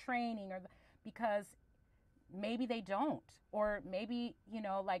kind of training, or because maybe they don't, or maybe, you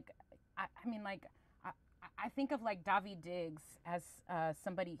know, like I mean, like I think of like David Diggs as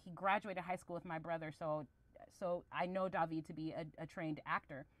somebody. He graduated high school with my brother, so I know David to be a trained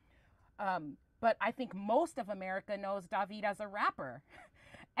actor. But I think most of America knows David as a rapper.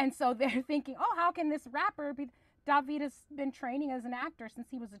 And so they're thinking, oh, how can this rapper be? David has been training as an actor since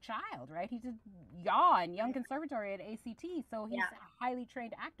he was a child, right? He did Young Conservatory at ACT, so he's a highly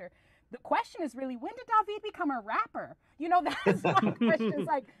trained actor. The question is really, when did David become a rapper? You know, that's my question. It's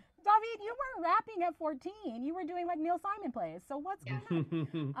like, David, you weren't rapping at 14. You were doing like Neil Simon plays. So what's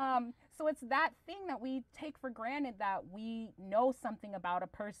going on? So it's that thing that we take for granted, that we know something about a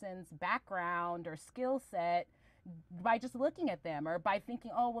person's background or skill set by just looking at them, or by thinking,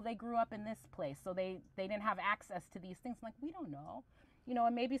 oh, well, they grew up in this place, so they didn't have access to these things. Like, we don't know, you know.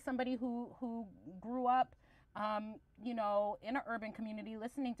 And maybe somebody who grew up, you know, in an urban community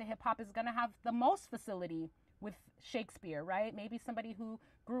listening to hip hop is going to have the most facility with Shakespeare, right? Maybe somebody who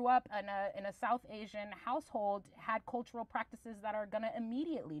grew up in a South Asian household had cultural practices that are going to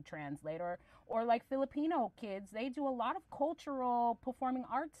immediately translate, or like Filipino kids, they do a lot of cultural performing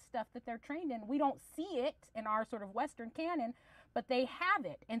arts stuff that they're trained in. We don't see it in our sort of Western canon, but they have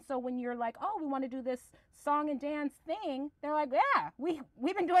it. And so when you're like, oh, we want to do this song and dance thing, they're like, yeah,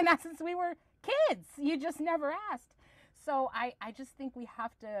 we've been doing that since we were kids. You just never asked. So I just think we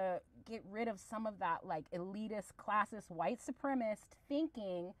have to get rid of some of that like elitist, classist, white supremacist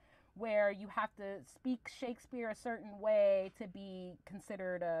thinking, where you have to speak Shakespeare a certain way to be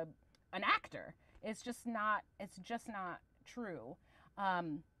considered an actor. It's just not true.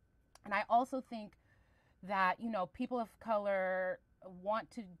 And I also think that, you know, people of color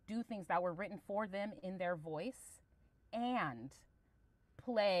want to do things that were written for them in their voice, and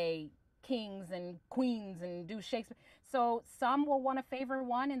play kings and queens and do Shakespeare. So some will want to favor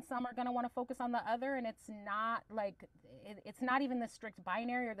one and some are going to want to focus on the other. And it's not like, it's not even the strict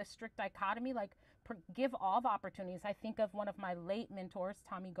binary or the strict dichotomy. Like, give all the opportunities. I think of one of my late mentors,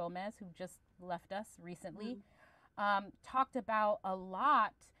 Tommy Gomez, who just left us recently, talked about a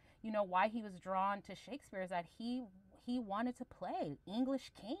lot, you know, why he was drawn to Shakespeare, is that he wanted to play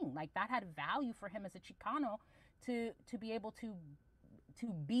English king. Like, that had value for him as a Chicano to be able to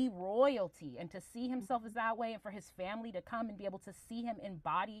be royalty and to see himself as that way, and for his family to come and be able to see him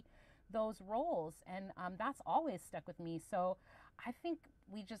embody those roles. And that's always stuck with me. So I think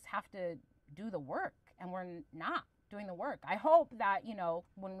we just have to do the work, and we're not doing the work. I hope that, you know,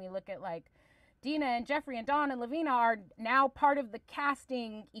 when we look at like Dena and Jeffrey and Dawn and Lavina are now part of the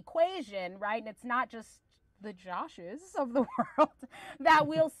casting equation, right? And it's not just the Joshes of the world, that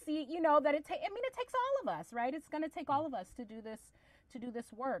we'll see, you know, that it takes all of us, right? It's going to take all of us to do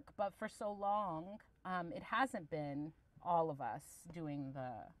this work. But for so long, it hasn't been all of us doing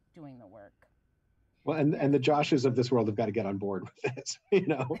the work. Well, and the Joshes of this world have got to get on board with this, you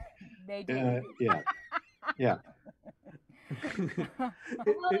know. They do. Yeah.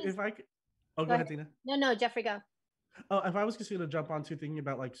 If I could, go ahead, Dena. No, Jeffrey, go. Oh, if I was just going to jump on to thinking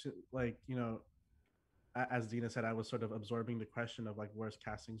about like, you know, as Dena said, I was sort of absorbing the question of like, where's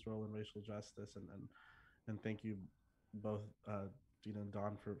casting's role in racial justice, and thank you both, Dena and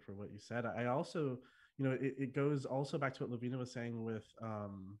Dawn, for what you said. I also, you know, it goes also back to what Lavina was saying with,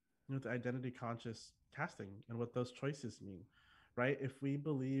 you know, the identity conscious casting and what those choices mean, right? If we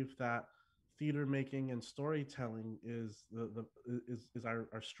believe that theater making and storytelling is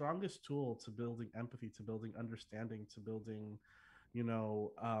our strongest tool to building empathy, to building understanding, to building, you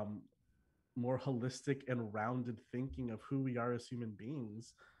know, more holistic and rounded thinking of who we are as human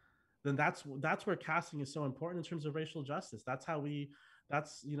beings, then that's where casting is so important in terms of racial justice. That's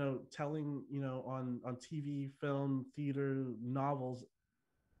you know, telling, you know, on TV, film, theater, novels,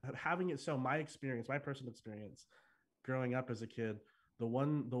 having it so. My personal experience growing up as a kid, the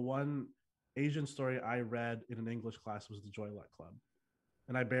one Asian story I read in an English class was the Joy Luck Club,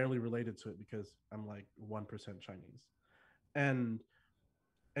 and I barely related to it because I'm like 1% Chinese, and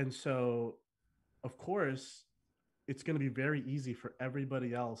so of course it's going to be very easy for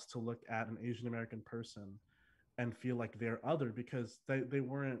everybody else to look at an Asian American person and feel like they're other, because they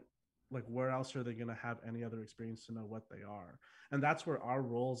weren't, like, where else are they going to have any other experience to know what they are? And that's where our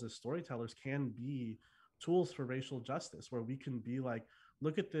roles as storytellers can be tools for racial justice, where we can be like,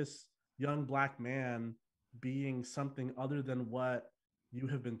 look at this young Black man being something other than what you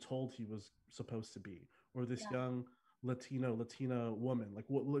have been told he was supposed to be, or this young Latina woman. Like,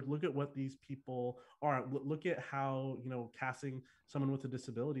 look at what these people are. Look at how, casting someone with a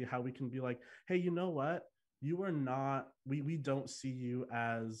disability, how we can be like, hey, you know what? You are not, we don't see you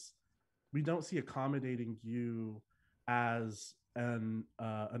as, we don't see accommodating you as an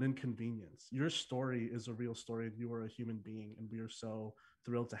inconvenience. Your story is a real story, and you are a human being, and we are so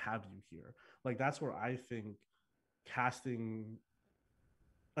thrilled to have you here. Like, that's where I think casting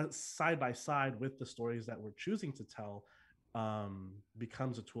side by side with the stories that we're choosing to tell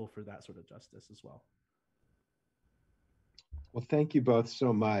becomes a tool for that sort of justice as well. Well, thank you both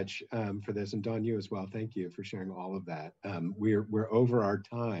so much for this, and Dawn, you as well. Thank you for sharing all of that. We're over our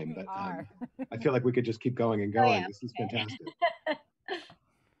time, but I feel like we could just keep going and going. This is fantastic.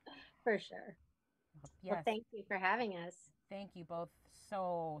 For sure. Yes. Well, thank you for having us. Thank you both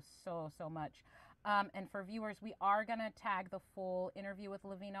so much. And for viewers, we are going to tag the full interview with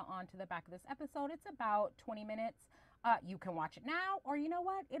Lavina onto the back of this episode. It's about 20 minutes. You can watch it now, or you know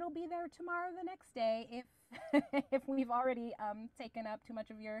what? It'll be there tomorrow, the next day, if if we've already taken up too much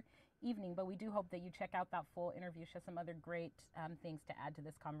of your evening. But we do hope that you check out that full interview. She has some other great things to add to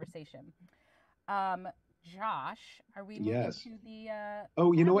this conversation. Josh, are we moving to the...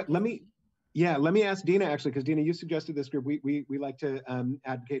 oh, you know what? Let me ask Dena, actually, because Dena, you suggested this group. We like to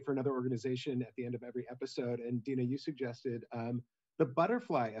advocate for another organization at the end of every episode. And Dena, you suggested the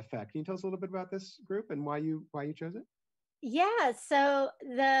Butterfly Effect. Can you tell us a little bit about this group and why you chose it? Yeah, so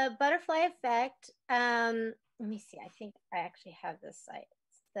the Butterfly Effect, let me see, I think I actually have this site.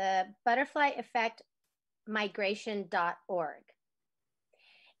 It's the Butterfly Effect migration.org.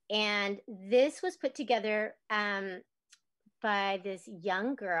 And this was put together by this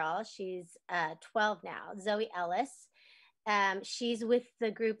young girl. She's 12 now, Zoe Ellis. She's with the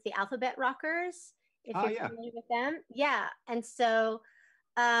group The Alphabet Rockers, if you're familiar with them. Yeah, and so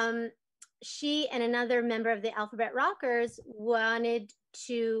she and another member of the Alphabet Rockers wanted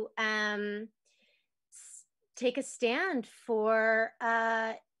to take a stand for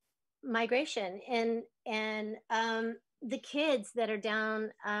migration and the kids that are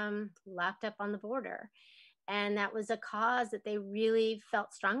down locked up on the border. And that was a cause that they really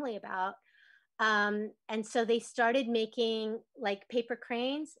felt strongly about. And so they started making like paper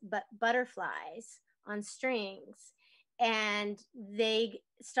cranes, but butterflies on strings. And they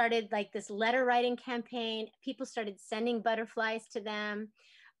started like this letter writing campaign. People started sending butterflies to them.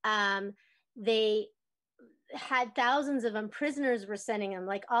 They had thousands of them. Prisoners were sending them.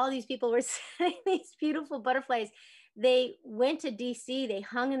 Like, all these people were sending these beautiful butterflies. They went to DC. They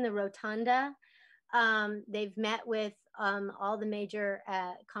hung in the rotunda. They've met with all the major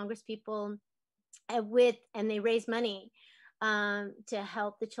Congress people and they raise money to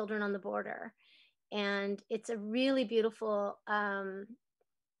help the children on the border. And it's a really beautiful,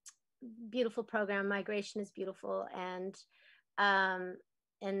 beautiful program. Migration is beautiful, and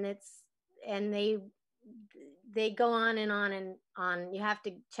they go on and on and on. You have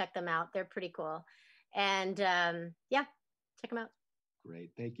to check them out. They're pretty cool. And yeah, check them out.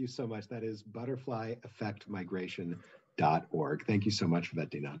 Great. Thank you so much. That is butterflyeffectmigration.org. Thank you so much for that,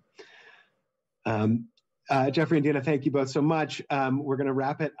 Dena. Jeffrey and Dena, thank you both so much. We're going to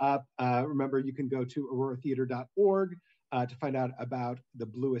wrap it up. Remember, you can go to auroratheater.org to find out about the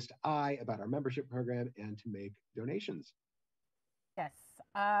Bluest Eye, about our membership program, and to make donations. Yes.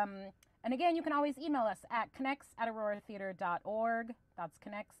 And again, you can always email us at connects@auroratheater.org. That's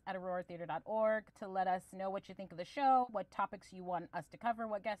connects@auroratheater.org to let us know what you think of the show, what topics you want us to cover,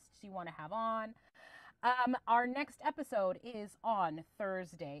 what guests you want to have on. Our next episode is on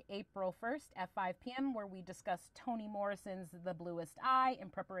Thursday, April 1st at 5 p.m., where we discuss Toni Morrison's The Bluest Eye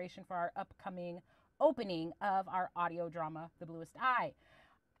in preparation for our upcoming opening of our audio drama, The Bluest Eye.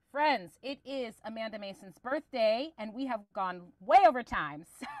 Friends, it is Amanda Mason's birthday, and we have gone way over time.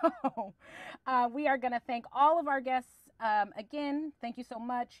 So we are going to thank all of our guests. Again, thank you so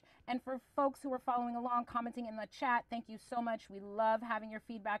much. And for folks who are following along, commenting in the chat, thank you so much. We love having your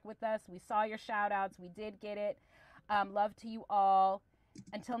feedback with us. We saw your shout outs. We did get it. Love to you all.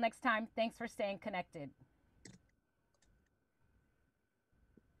 Until next time, thanks for staying connected.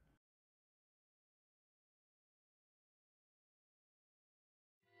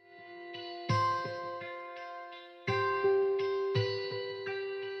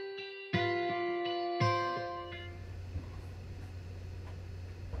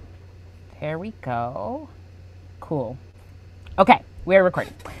 There we go. Cool. Okay, we're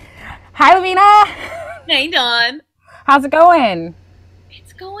recording. Hi, Lavina. Hey, Dawn. How's it going?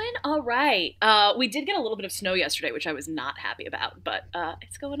 It's going all right. We did get a little bit of snow yesterday, which I was not happy about, but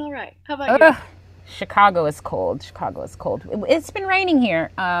it's going all right. How about you? Chicago is cold. Chicago is cold. It's been raining here.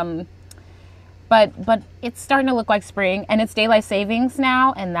 but it's starting to look like spring, and it's daylight savings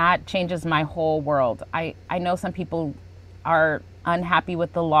now, and that changes my whole world. I know some people are unhappy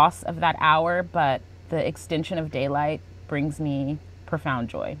with the loss of that hour, but the extension of daylight brings me profound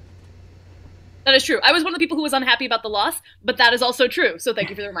joy. That is true. I was one of the people who was unhappy about the loss, but that is also true. So thank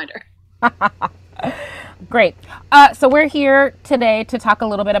you for the reminder. Great. So we're here today to talk a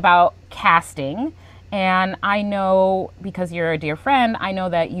little bit about casting. And I know, because you're a dear friend, I know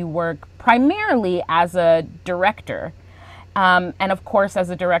that you work primarily as a director. And of course, as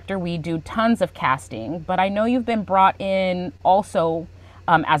a director, we do tons of casting. But I know you've been brought in also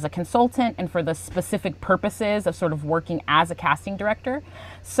as a consultant and for the specific purposes of sort of working as a casting director.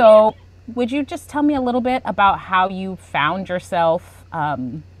 So would you just tell me a little bit about how you found yourself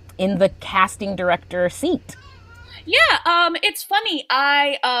in the casting director seat? Yeah, it's funny.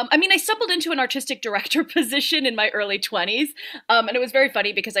 I mean, I stumbled into an artistic director position in my early 20s, and it was very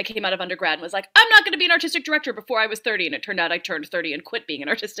funny because I came out of undergrad and was like, I'm not going to be an artistic director before I was 30, and it turned out I turned 30 and quit being an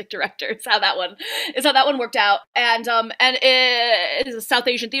artistic director. It's how that one worked out. And it is a South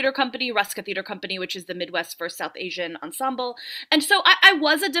Asian theater company, Ruska Theater Company, which is the Midwest's first South Asian ensemble. And so I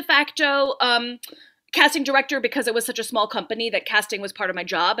was a de facto casting director because it was such a small company that casting was part of my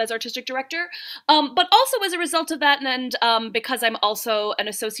job as artistic director. But also as a result of that, and because I'm also an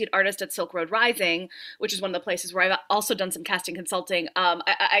associate artist at Silk Road Rising, which is one of the places where I've also done some casting consulting,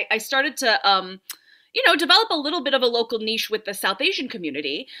 I started to develop a little bit of a local niche with the South Asian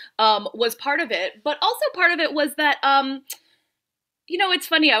community, was part of it. But also part of it was that, it's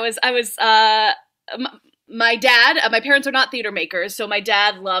funny, my dad, my parents are not theater makers, so my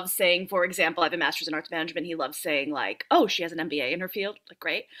dad loves saying, for example, I have a master's in arts management, he loves saying like, oh, she has an MBA in her field, like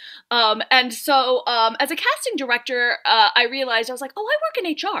great. And so as a casting director, I realized, I was like, oh, I work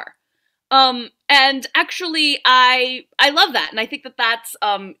in HR. And actually I love that. And I think that that's,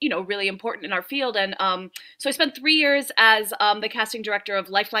 really important in our field. And so I spent 3 years as the casting director of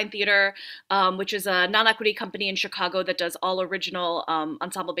Lifeline Theater, which is a non-equity company in Chicago that does all original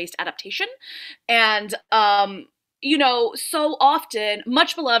ensemble-based adaptation. And so often,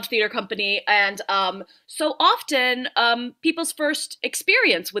 much beloved theater company, and so often people's first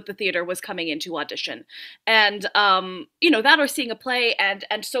experience with the theater was coming into audition, and that or seeing a play,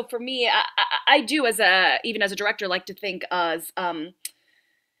 and so for me, I do even as a director like to think as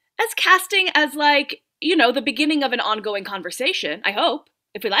casting as like the beginning of an ongoing conversation. I hope,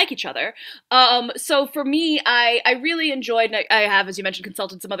 if we like each other. So for me, I really enjoyed, and I have, as you mentioned,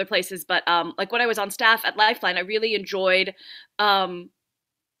 consulted some other places, but like when I was on staff at Lifeline, I really enjoyed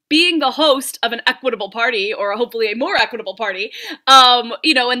being the host of an equitable party, or hopefully a more equitable party,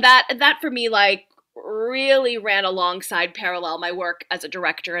 and that for me, like, really ran alongside parallel my work as a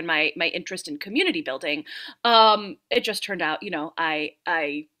director and my interest in community building. It just turned out, I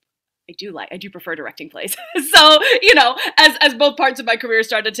do prefer directing plays. So, as both parts of my career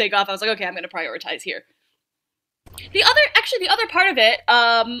started to take off, I was like, okay, I'm going to prioritize here. The other part of it,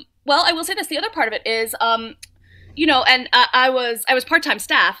 well, I will say this, the other part of it is, and I was part-time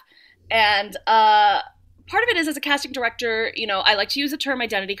staff, and part of it is, as a casting director, I like to use the term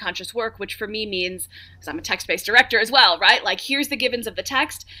identity conscious work, which for me means, because I'm a text-based director as well, right? Like, here's the givens of the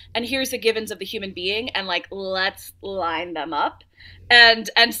text, and here's the givens of the human being, and like, let's line them up and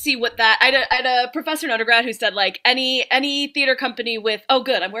see what that. I had a professor in undergrad who said, like, any theater company with, oh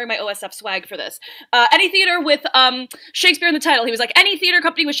good, I'm wearing my OSF swag for this, any theater with Shakespeare in the title, he was like, any theater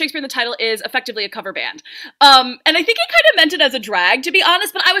company with Shakespeare in the title is effectively a cover band. And I think he kind of meant it as a drag, to be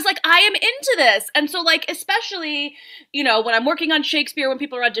honest, but I was like, I am into this. And so, like, especially, when I'm working on Shakespeare, when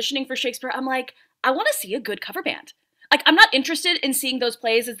people are auditioning for Shakespeare, I'm like, I want to see a good cover band. Like, I'm not interested in seeing those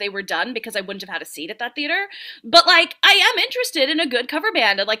plays as they were done because I wouldn't have had a seat at that theater. But, like, I am interested in a good cover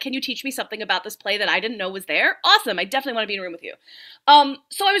band. And, like, can you teach me something about this play that I didn't know was there? Awesome. I definitely want to be in a room with you.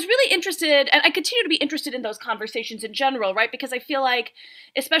 So I was really interested, and I continue to be interested in those conversations in general, right? Because I feel like,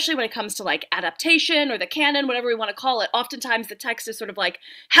 especially when it comes to, like, adaptation or the canon, whatever we want to call it, oftentimes the text is sort of, like,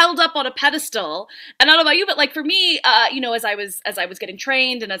 held up on a pedestal. And I don't know about you, but, like, for me, as I was getting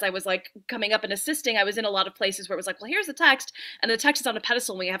trained and as I was, like, coming up and assisting, I was in a lot of places where it was like, well, here's the text, and the text is on a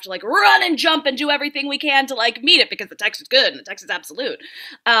pedestal, and we have to, like, run and jump and do everything we can to, like, meet it because the text is good and the text is absolute.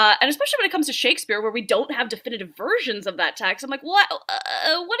 And especially when it comes to Shakespeare, where we don't have definitive versions of that text, I'm like, what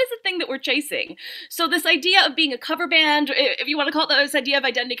is the thing that we're chasing? So this idea of being a cover band, if you want to call it this idea of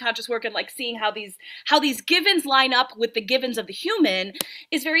identity conscious work, and like seeing how these givens line up with the givens of the human,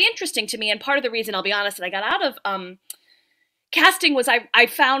 is very interesting to me. And part of the reason, I'll be honest, that I got out of casting was I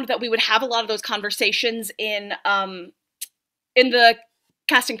found that we would have a lot of those conversations in the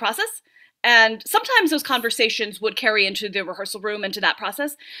casting process. And sometimes those conversations would carry into the rehearsal room, into that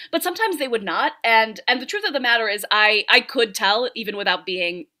process, but sometimes they would not. And the truth of the matter is I could tell even without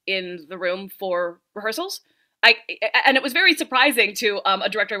being in the room for rehearsals. And it was very surprising to a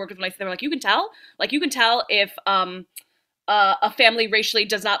director I worked with when they were like, you can tell if a family racially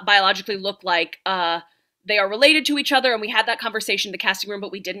does not biologically look like they are related to each other. And we had that conversation in the casting room,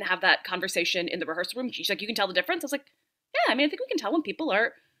 but we didn't have that conversation in the rehearsal room. She's like, you can tell the difference. I was like, yeah, I mean, I think we can tell when people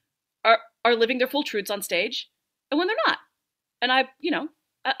are living their full truths on stage and when they're not. And I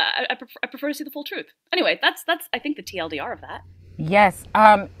prefer to see the full truth. Anyway, that's I think the TLDR of that. Yes.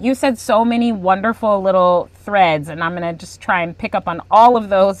 You said so many wonderful little threads, and I'm going to just try and pick up on all of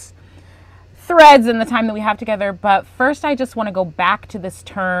those threads in the time that we have together. But first, I just want to go back to this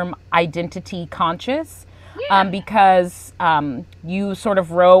term identity conscious. Yeah. Because you sort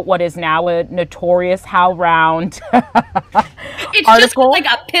of wrote what is now a notorious HowlRound it's article. Just I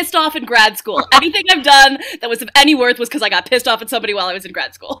got pissed off in grad school. Anything I've done that was of any worth was because I got pissed off at somebody while I was in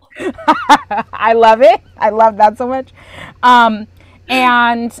grad school. I love it. I love that so much.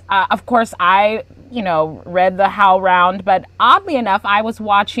 And of course, I read the HowlRound, but oddly enough, I was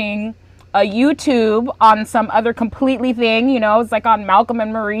watching a YouTube on some other completely thing. It's like on Malcolm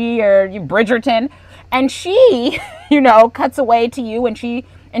and Marie or Bridgerton. And she, cuts away to you and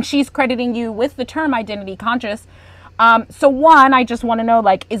she's crediting you with the term identity conscious. So one, I just want to know,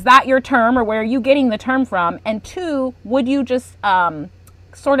 like, is that your term or where are you getting the term from? And two, would you just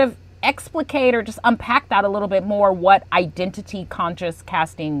sort of explicate or just unpack that a little bit more, what identity conscious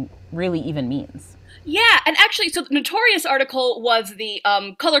casting really even means? Yeah, and actually, so the Notorious article was the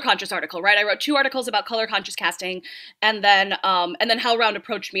color conscious article, right? I wrote 2 articles about color conscious casting, and then HowlRound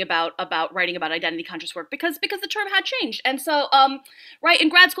approached me about writing about identity conscious work because the term had changed. And so, right, in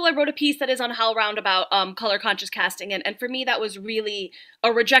grad school, I wrote a piece that is on HowlRound about color conscious casting, and for me, that was really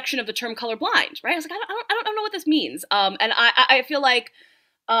a rejection of the term colorblind, right? I was like, I don't know what this means, and I feel like.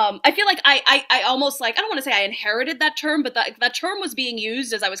 I almost like, I don't want to say I inherited that term, but that term was being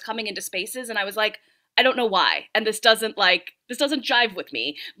used as I was coming into spaces, and I was like, I don't know why, and this doesn't jive with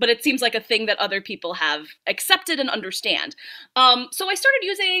me, but it seems like a thing that other people have accepted and understand. So I started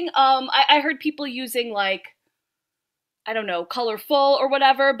using, I heard people using like, I don't know, colorful or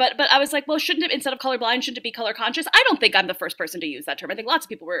whatever, but I was like, well, shouldn't it, instead of colorblind, shouldn't it be color conscious? I don't think I'm the first person to use that term. I think lots of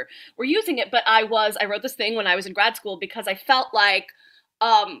people were using it, but I wrote this thing when I was in grad school because I felt like,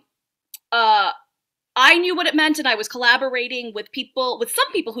 I knew what it meant, and I was collaborating with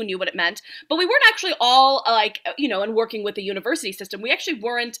some people who knew what it meant, but we weren't actually all and working with the university system. We actually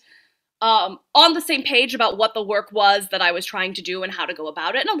weren't on the same page about what the work was that I was trying to do and how to go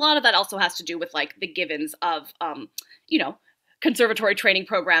about it. And a lot of that also has to do with like the givens of, conservatory training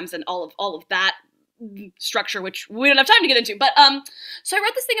programs and all of that structure, which we don't have time to get into. But so I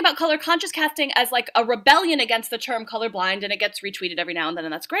wrote this thing about color conscious casting as like a rebellion against the term colorblind, and it gets retweeted every now and then,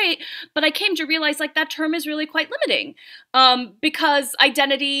 and that's great. But I came to realize like that term is really quite limiting because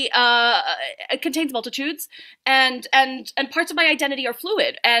identity contains multitudes, and parts of my identity are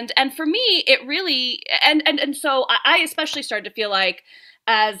fluid. And for me, it really and so I especially started to feel like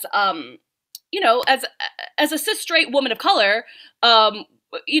as as a cis straight woman of color,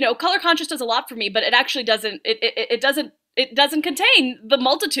 color conscious does a lot for me, but it actually doesn't. It doesn't contain the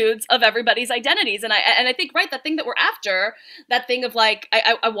multitudes of everybody's identities. And I think, right, that thing that we're after, that thing of like,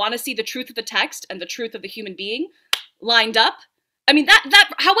 I want to see the truth of the text and the truth of the human being lined up. I mean,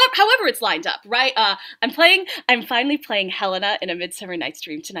 however it's lined up, right? I'm finally playing Helena in A Midsummer Night's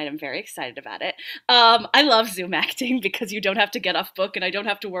Dream tonight. I'm very excited about it. I love Zoom acting because you don't have to get off book and I don't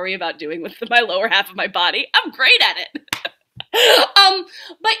have to worry about doing with my lower half of my body. I'm great at it.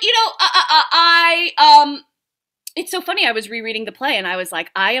 But it's so funny. I was rereading the play and I was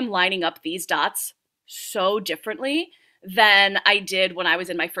like, I am lining up these dots so differently than I did when I was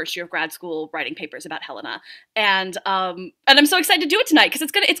in my first year of grad school writing papers about Helena. And I'm so excited to do it tonight because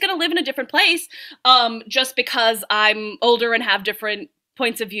it's gonna live in a different place, just because I'm older and have different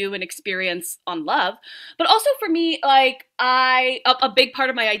points of view and experience on love. But also for me, like a big part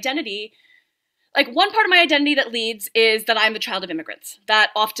of my identity, like one part of my identity that leads is that I'm the child of immigrants.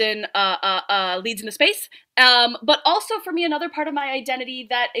 That often leads into space. But also for me, another part of my identity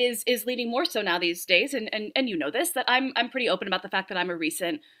that is leading more so now these days, and you know this, that I'm pretty open about the fact that I'm a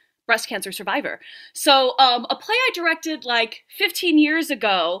recent breast cancer survivor. So a play I directed like 15 years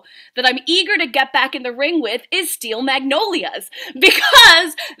ago that I'm eager to get back in the ring with is Steel Magnolias,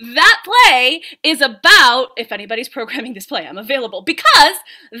 because that play is about, if anybody's programming this play, I'm available, because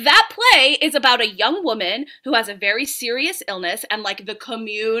that play is about a young woman who has a very serious illness and like the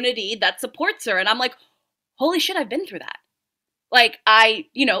community that supports her. And I'm like, holy shit, I've been through that. Like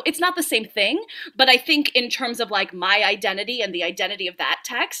it's not the same thing, but I think in terms of like my identity and the identity of that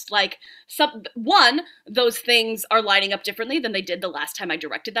text, like those things are lining up differently than they did the last time I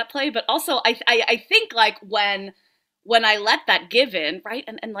directed that play. But also I think like when I let that give in, right?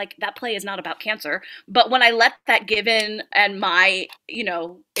 And like that play is not about cancer, but when I let that give in and my,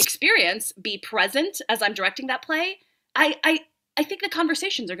 experience be present as I'm directing that play, I think the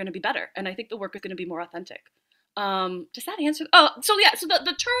conversations are going to be better. And I think the work is going to be more authentic. Does that answer? Oh, so yeah. So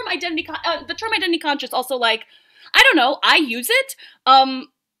the term identity conscious also, like, I don't know, I use it. I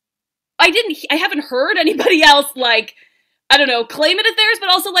haven't heard anybody else, like, I don't know, claim it as theirs, but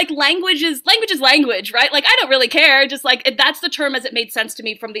also like language is language, right? Like, I don't really care. Just like, that's the term as it made sense to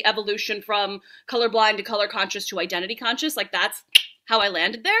me from the evolution from colorblind to color conscious to identity conscious. Like, that's how I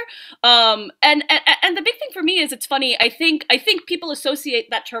landed there. And the big thing for me is, it's funny. I think people associate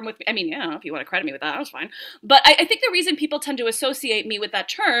that term with, I mean, yeah, if you want to credit me with that, that's fine. But I think the reason people tend to associate me with that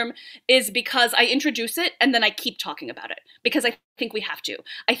term is because I introduce it and then I keep talking about it, because I think we have to.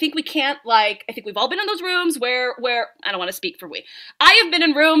 I think we can't, like, I think we've all been in those rooms where I don't want to speak for we. I have been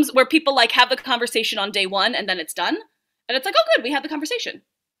in rooms where people like have the conversation on day one and then it's done. And it's like, oh, good, we had the conversation.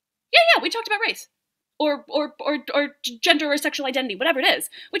 Yeah, we talked about race. Or gender or sexual identity, whatever it is.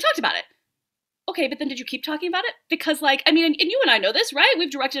 We talked about it. Okay, but then did you keep talking about it? Because, like, I mean, and you and I know this, right?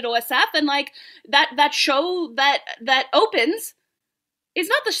 We've directed OSF, and like that show that opens is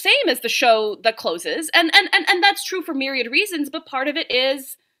not the same as the show that closes, and that's true for myriad reasons. But part of it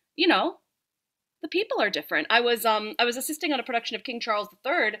is, the people are different. I was assisting on a production of King Charles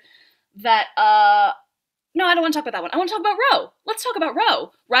III that no, I don't want to talk about that one. I want to talk about Roe. Let's talk about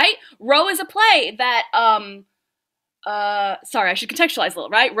Roe, right? Roe is a play that, sorry, I should contextualize a little,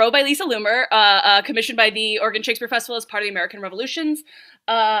 right? Roe by Lisa Loomer, commissioned by the Oregon Shakespeare Festival as part of the American Revolutions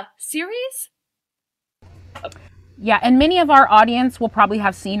series. Yeah, and many of our audience will probably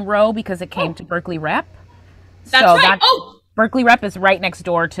have seen Roe because it came to Berkeley Rep. That's right. Berkeley Rep is right next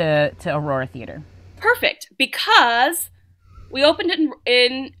door to Aurora Theater. Perfect, because we opened it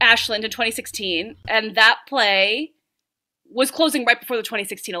in Ashland in 2016, and that play was closing right before the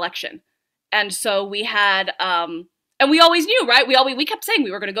 2016 election. And so we had, and we always knew, right? We kept saying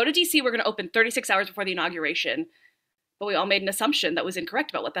we were going to go to DC, we're going to open 36 hours before the inauguration. But we all made an assumption that was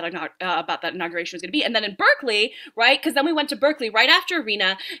incorrect about what about that inauguration was going to be. And then in Berkeley, right? Because then we went to Berkeley right after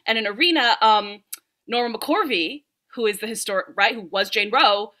Arena, and in Arena, Norma McCorvey, who is the historic, right, who was Jane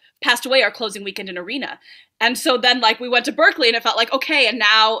Roe, passed away our closing weekend in Arena. And so then, like, we went to Berkeley and it felt like, okay, and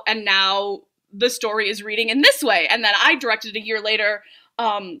now the story is reading in this way. And then I directed a year later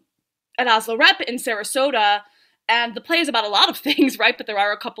at Oslo Rep in Sarasota, and the play is about a lot of things, right? But there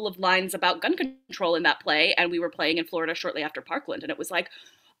are a couple of lines about gun control in that play, and we were playing in Florida shortly after Parkland, and it was like,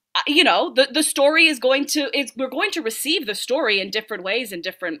 the story we're going to receive the story in different ways, in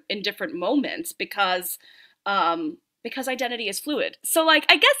different moments, because identity is fluid. So, like,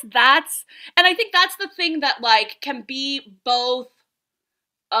 I guess I think that's the thing that, like, can be both,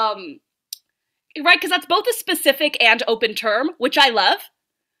 right? Because that's both a specific and open term, which I love,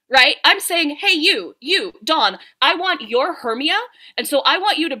 right? I'm saying, hey, you, Dawn, I want your Hermia, and so I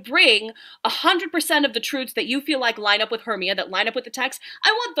want you to bring 100% of the truths that you feel like line up with Hermia, that line up with the text.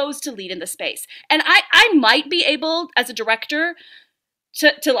 I want those to lead in the space. And I might be able, as a director,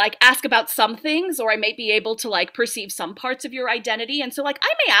 to like ask about some things, or I may be able to like perceive some parts of your identity. And so, like, I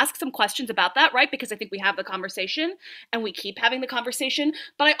may ask some questions about that, right? Because I think we have the conversation and we keep having the conversation.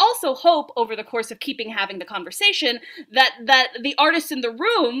 But I also hope over the course of having the conversation that the artists in the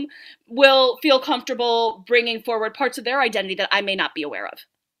room will feel comfortable bringing forward parts of their identity that I may not be aware of.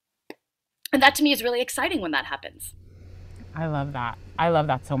 And that to me is really exciting when that happens. I love that. I love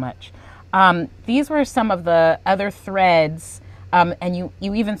that so much. These were some of the other threads. And you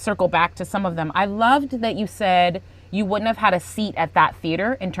even circle back to some of them. I loved that you said you wouldn't have had a seat at that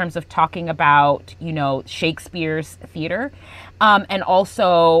theater in terms of talking about, Shakespeare's theater. And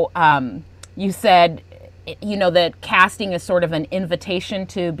also you said, that casting is sort of an invitation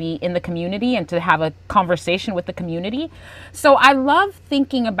to be in the community and to have a conversation with the community. So I love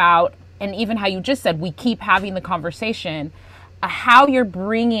thinking about, and even how you just said, we keep having the conversation, how you're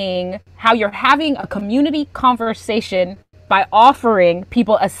having a community conversation by offering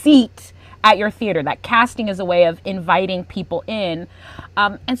people a seat at your theater. That casting is a way of inviting people in.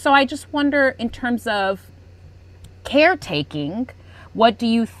 And so I just wonder, in terms of caretaking, what do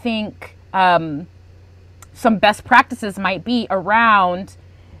you think some best practices might be around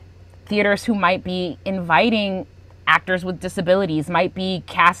theaters who might be inviting actors with disabilities, might be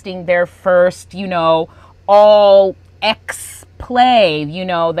casting their first, all X play, you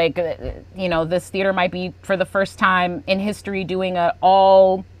know, like, you know, this theater might be for the first time in history doing a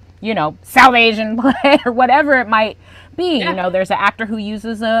all, you know, South Asian play or whatever it might be. Yeah. You know, there's an actor who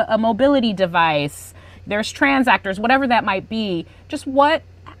uses a mobility device. There's trans actors, whatever that might be. Just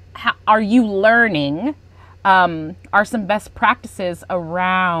how are you learning? Are some best practices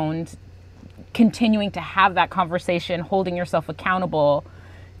around continuing to have that conversation, holding yourself accountable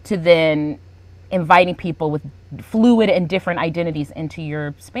to then inviting people with fluid and different identities into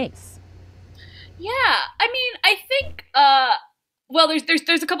your space? Yeah, I mean, I think well,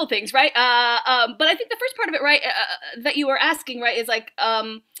 there's a couple things, right? But I think the first part of it, right, that you were asking, right, is like,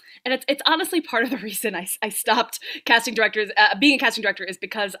 and it's honestly part of the reason I stopped casting directors. Being a casting director is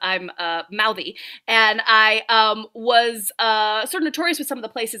because I'm mouthy, and I was sort of notorious with some of the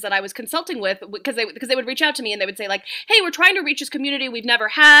places that I was consulting with, because they would reach out to me and they would say like, hey, we're trying to reach this community we've never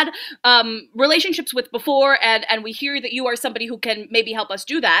had relationships with before, and we hear that you are somebody who can maybe help us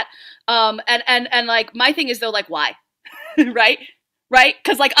do that. And like my thing is though, like, why? Right?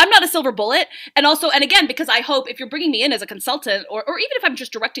 Because like I'm not a silver bullet, and also, and again, because I hope if you're bringing me in as a consultant, or even if I'm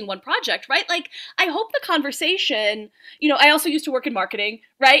just directing one project, right? Like I hope the conversation, you know, I also used to work in marketing,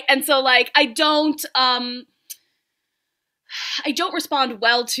 right? And so like I don't respond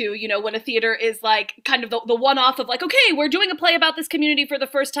well to, you know, when a theater is like kind of the one-off of like, okay, we're doing a play about this community for the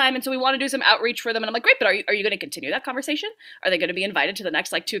first time, and so we want to do some outreach for them. And I'm like, great, but are you going to continue that conversation? Are they going to be invited to the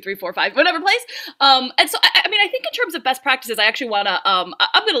next like 2, 3, 4, 5, whatever place? And so, I mean, I think in terms of best practices, I actually want to, I'm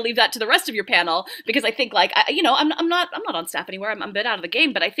going to leave that to the rest of your panel, because I think like, you know, I'm not on staff anywhere. I'm a bit out of the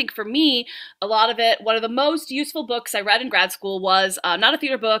game, but I think for me, a lot of it, one of the most useful books I read in grad school was not a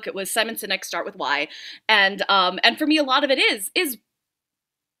theater book. It was Simon Sinek's Start With Why. And for me, a lot of it is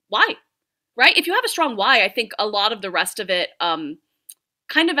why, right? If you have a strong why, I think a lot of the rest of it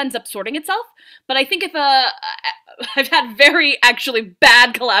kind of ends up sorting itself. But I think if I've had very actually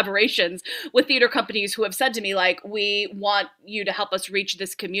bad collaborations with theater companies who have said to me like, we want you to help us reach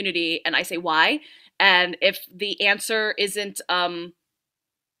this community, and I say why, and if the answer isn't I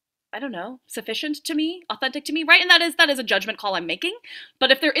don't know, sufficient to me, authentic to me, right? And that is a judgment call I'm making.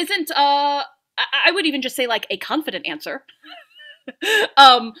 But if there isn't I would even just say like a confident answer, it's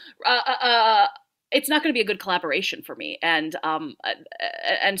not going to be a good collaboration for me. And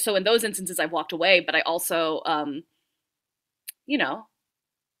so in those instances, I've walked away. But I also, you know,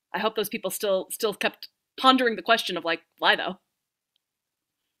 I hope those people still kept pondering the question of like, why though?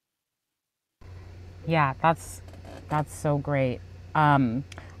 Yeah, that's so great.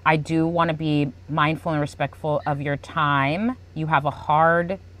 I do want to be mindful and respectful of your time. You have a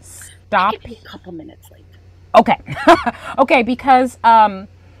hard stop. I could be a couple minutes late. Okay. Okay, because I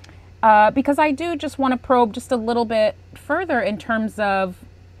do just want to probe just a little bit further in terms of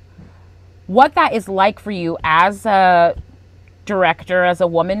what that is like for you as a director, as a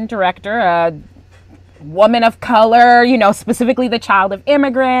woman director, a woman of color, you know, specifically the child of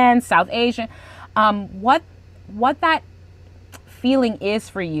immigrants, South Asian, what that feeling is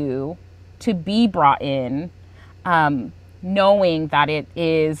for you to be brought in, knowing that it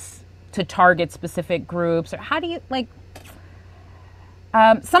is to target specific groups, or how do you like,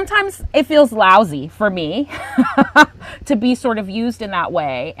 sometimes it feels lousy for me to be sort of used in that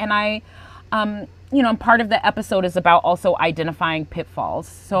way. And I, you know, part of the episode is about also identifying pitfalls.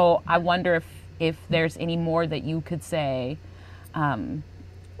 So I wonder if there's any more that you could say.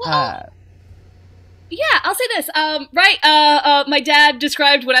 Yeah, I'll say this, right, my dad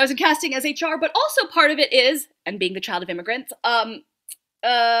described when I was in casting as HR, but also part of it is, and being the child of immigrants,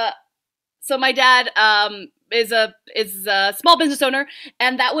 so my dad is a small business owner,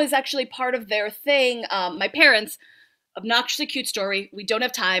 and that was actually part of their thing. My parents, obnoxiously cute story, we don't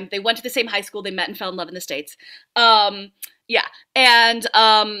have time, they went to the same high school, they met and fell in love in the States. Yeah, and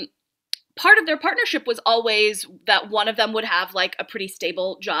part of their partnership was always that one of them would have like a pretty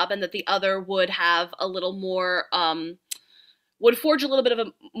stable job, and that the other would have a little more, would forge a little bit of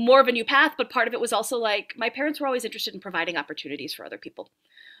more of a new path. But part of it was also like, my parents were always interested in providing opportunities for other people.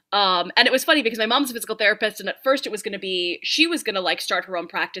 And it was funny because my mom's a physical therapist, and at first it was going to be, she was going to like start her own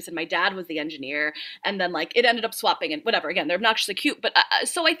practice, and my dad was the engineer, and then like it ended up swapping, and whatever, again, they're obnoxiously cute. But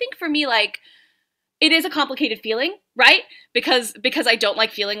so I think for me, like, it is a complicated feeling, right? Because I don't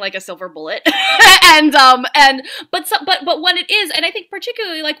like feeling like a silver bullet. but when it is, and I think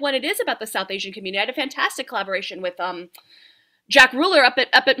particularly like when it is about the South Asian community, I had a fantastic collaboration with Jack Ruler up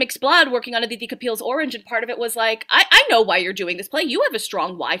at Mixed Blood, working on Aditi Kapil's Orange, and part of it was like, I know why you're doing this play. You have a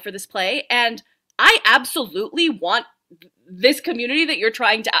strong why for this play, and I absolutely want this community that you're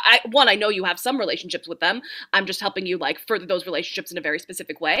trying to, I know you have some relationships with them. I'm just helping you like further those relationships in a very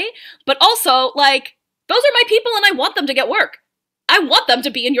specific way. But also like, those are my people and I want them to get work, I want them to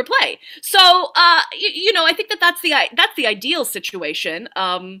be in your play. So, you know, I think that's the ideal situation.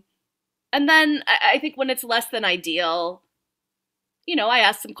 And then I think when it's less than ideal, you know, I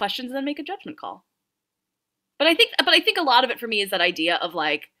ask some questions and then make a judgment call. But I think a lot of it for me is that idea of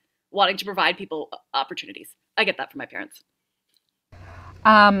like wanting to provide people opportunities. I get that from my parents.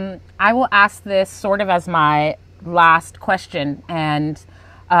 I will ask this sort of as my last question, and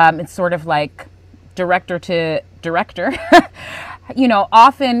it's sort of like director to director. You know,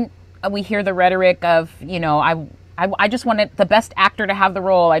 often we hear the rhetoric of, you know, I just wanted the best actor to have the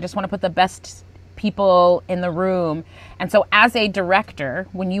role. I just want to put the best people in the room. And so as a director,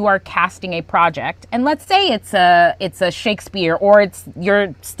 when you are casting a project, and let's say it's a Shakespeare, or it's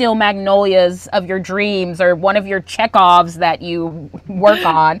your Still Magnolias of your dreams, or one of your Chekhovs that you work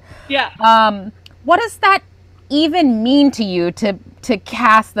on. Yeah. What does that even mean to you to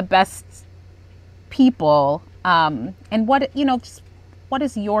cast the best people? And what, you know, just what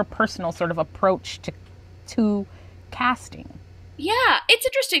is your personal sort of approach to casting? Yeah, it's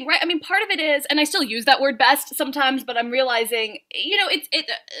interesting, right? I mean, part of it is, and I still use that word best sometimes, but I'm realizing, you know,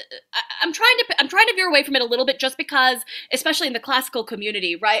 I'm trying to veer away from it a little bit, just because, especially in the classical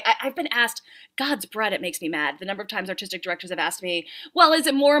community, right? I've been asked, God's bread, it makes me mad. The number of times artistic directors have asked me, well, is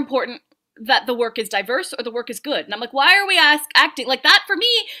it more important that the work is diverse or the work is good? And I'm like, why are we acting like that? For me,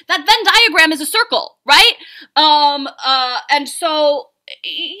 that Venn diagram is a circle, right? And so,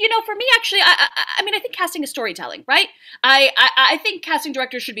 you know, for me, actually, I mean, I think casting is storytelling, right? I think casting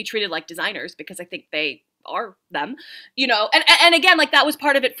directors should be treated like designers, because I think they are them, you know, and again, like that was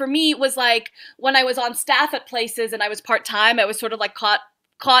part of it for me, was like when I was on staff at places and I was part-time, I was sort of like caught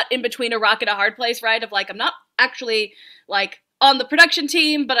in between a rock and a hard place, right? Of like, I'm not actually like on the production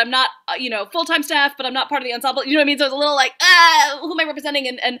team, but I'm not, you know, full-time staff, but I'm not part of the ensemble, you know what I mean? So it's a little like, who am I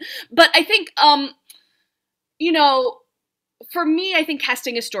representing? But I think, you know, for me, I think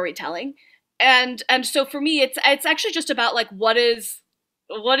casting is storytelling. And so for me, it's actually just about like, what is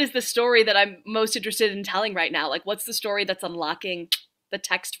the story that I'm most interested in telling right now? Like, what's the story that's unlocking the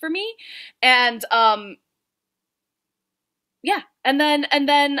text for me? And, yeah. And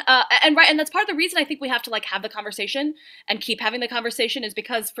that's part of the reason I think we have to like have the conversation and keep having the conversation, is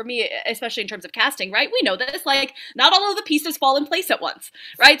because for me, especially in terms of casting, right? We know this, like not all of the pieces fall in place at once,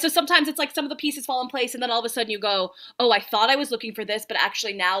 right? So sometimes it's like some of the pieces fall in place and then all of a sudden you go, oh, I thought I was looking for this, but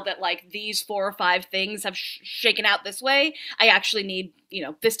actually now that like these 4 or 5 things have shaken out this way, I actually need, you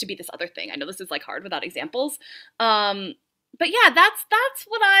know, this to be this other thing. I know this is like hard without examples. But yeah, that's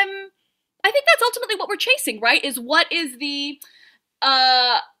what I think that's ultimately what we're chasing, right? Is what is the,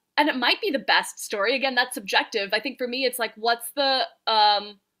 and it might be the best story. Again, that's subjective. I think for me, it's like, what's the,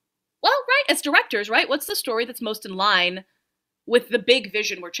 well, right, as directors, right? What's the story that's most in line with the big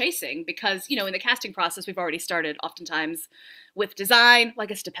vision we're chasing? Because, you know, in the casting process, we've already started oftentimes with design. Well, I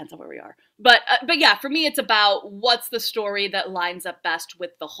guess it depends on where we are. But yeah, for me, it's about what's the story that lines up best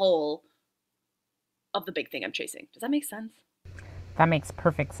with the whole of the big thing I'm chasing. Does that make sense? That makes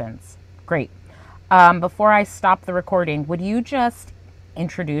perfect sense. Great. Before I stop the recording, would you just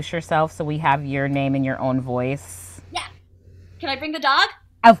introduce yourself so we have your name in your own voice? Yeah. Can I bring the dog?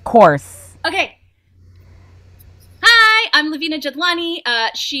 Of course. Okay. Hi, I'm Lavina Jadhwani,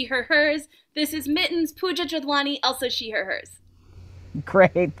 she, her, hers. This is Mittens, Pooja Jadhwani, also she, her, hers.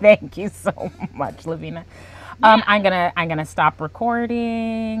 Great. Thank you so much, Lavina. Yeah. I'm gonna stop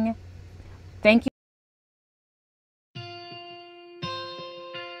recording. Thank you.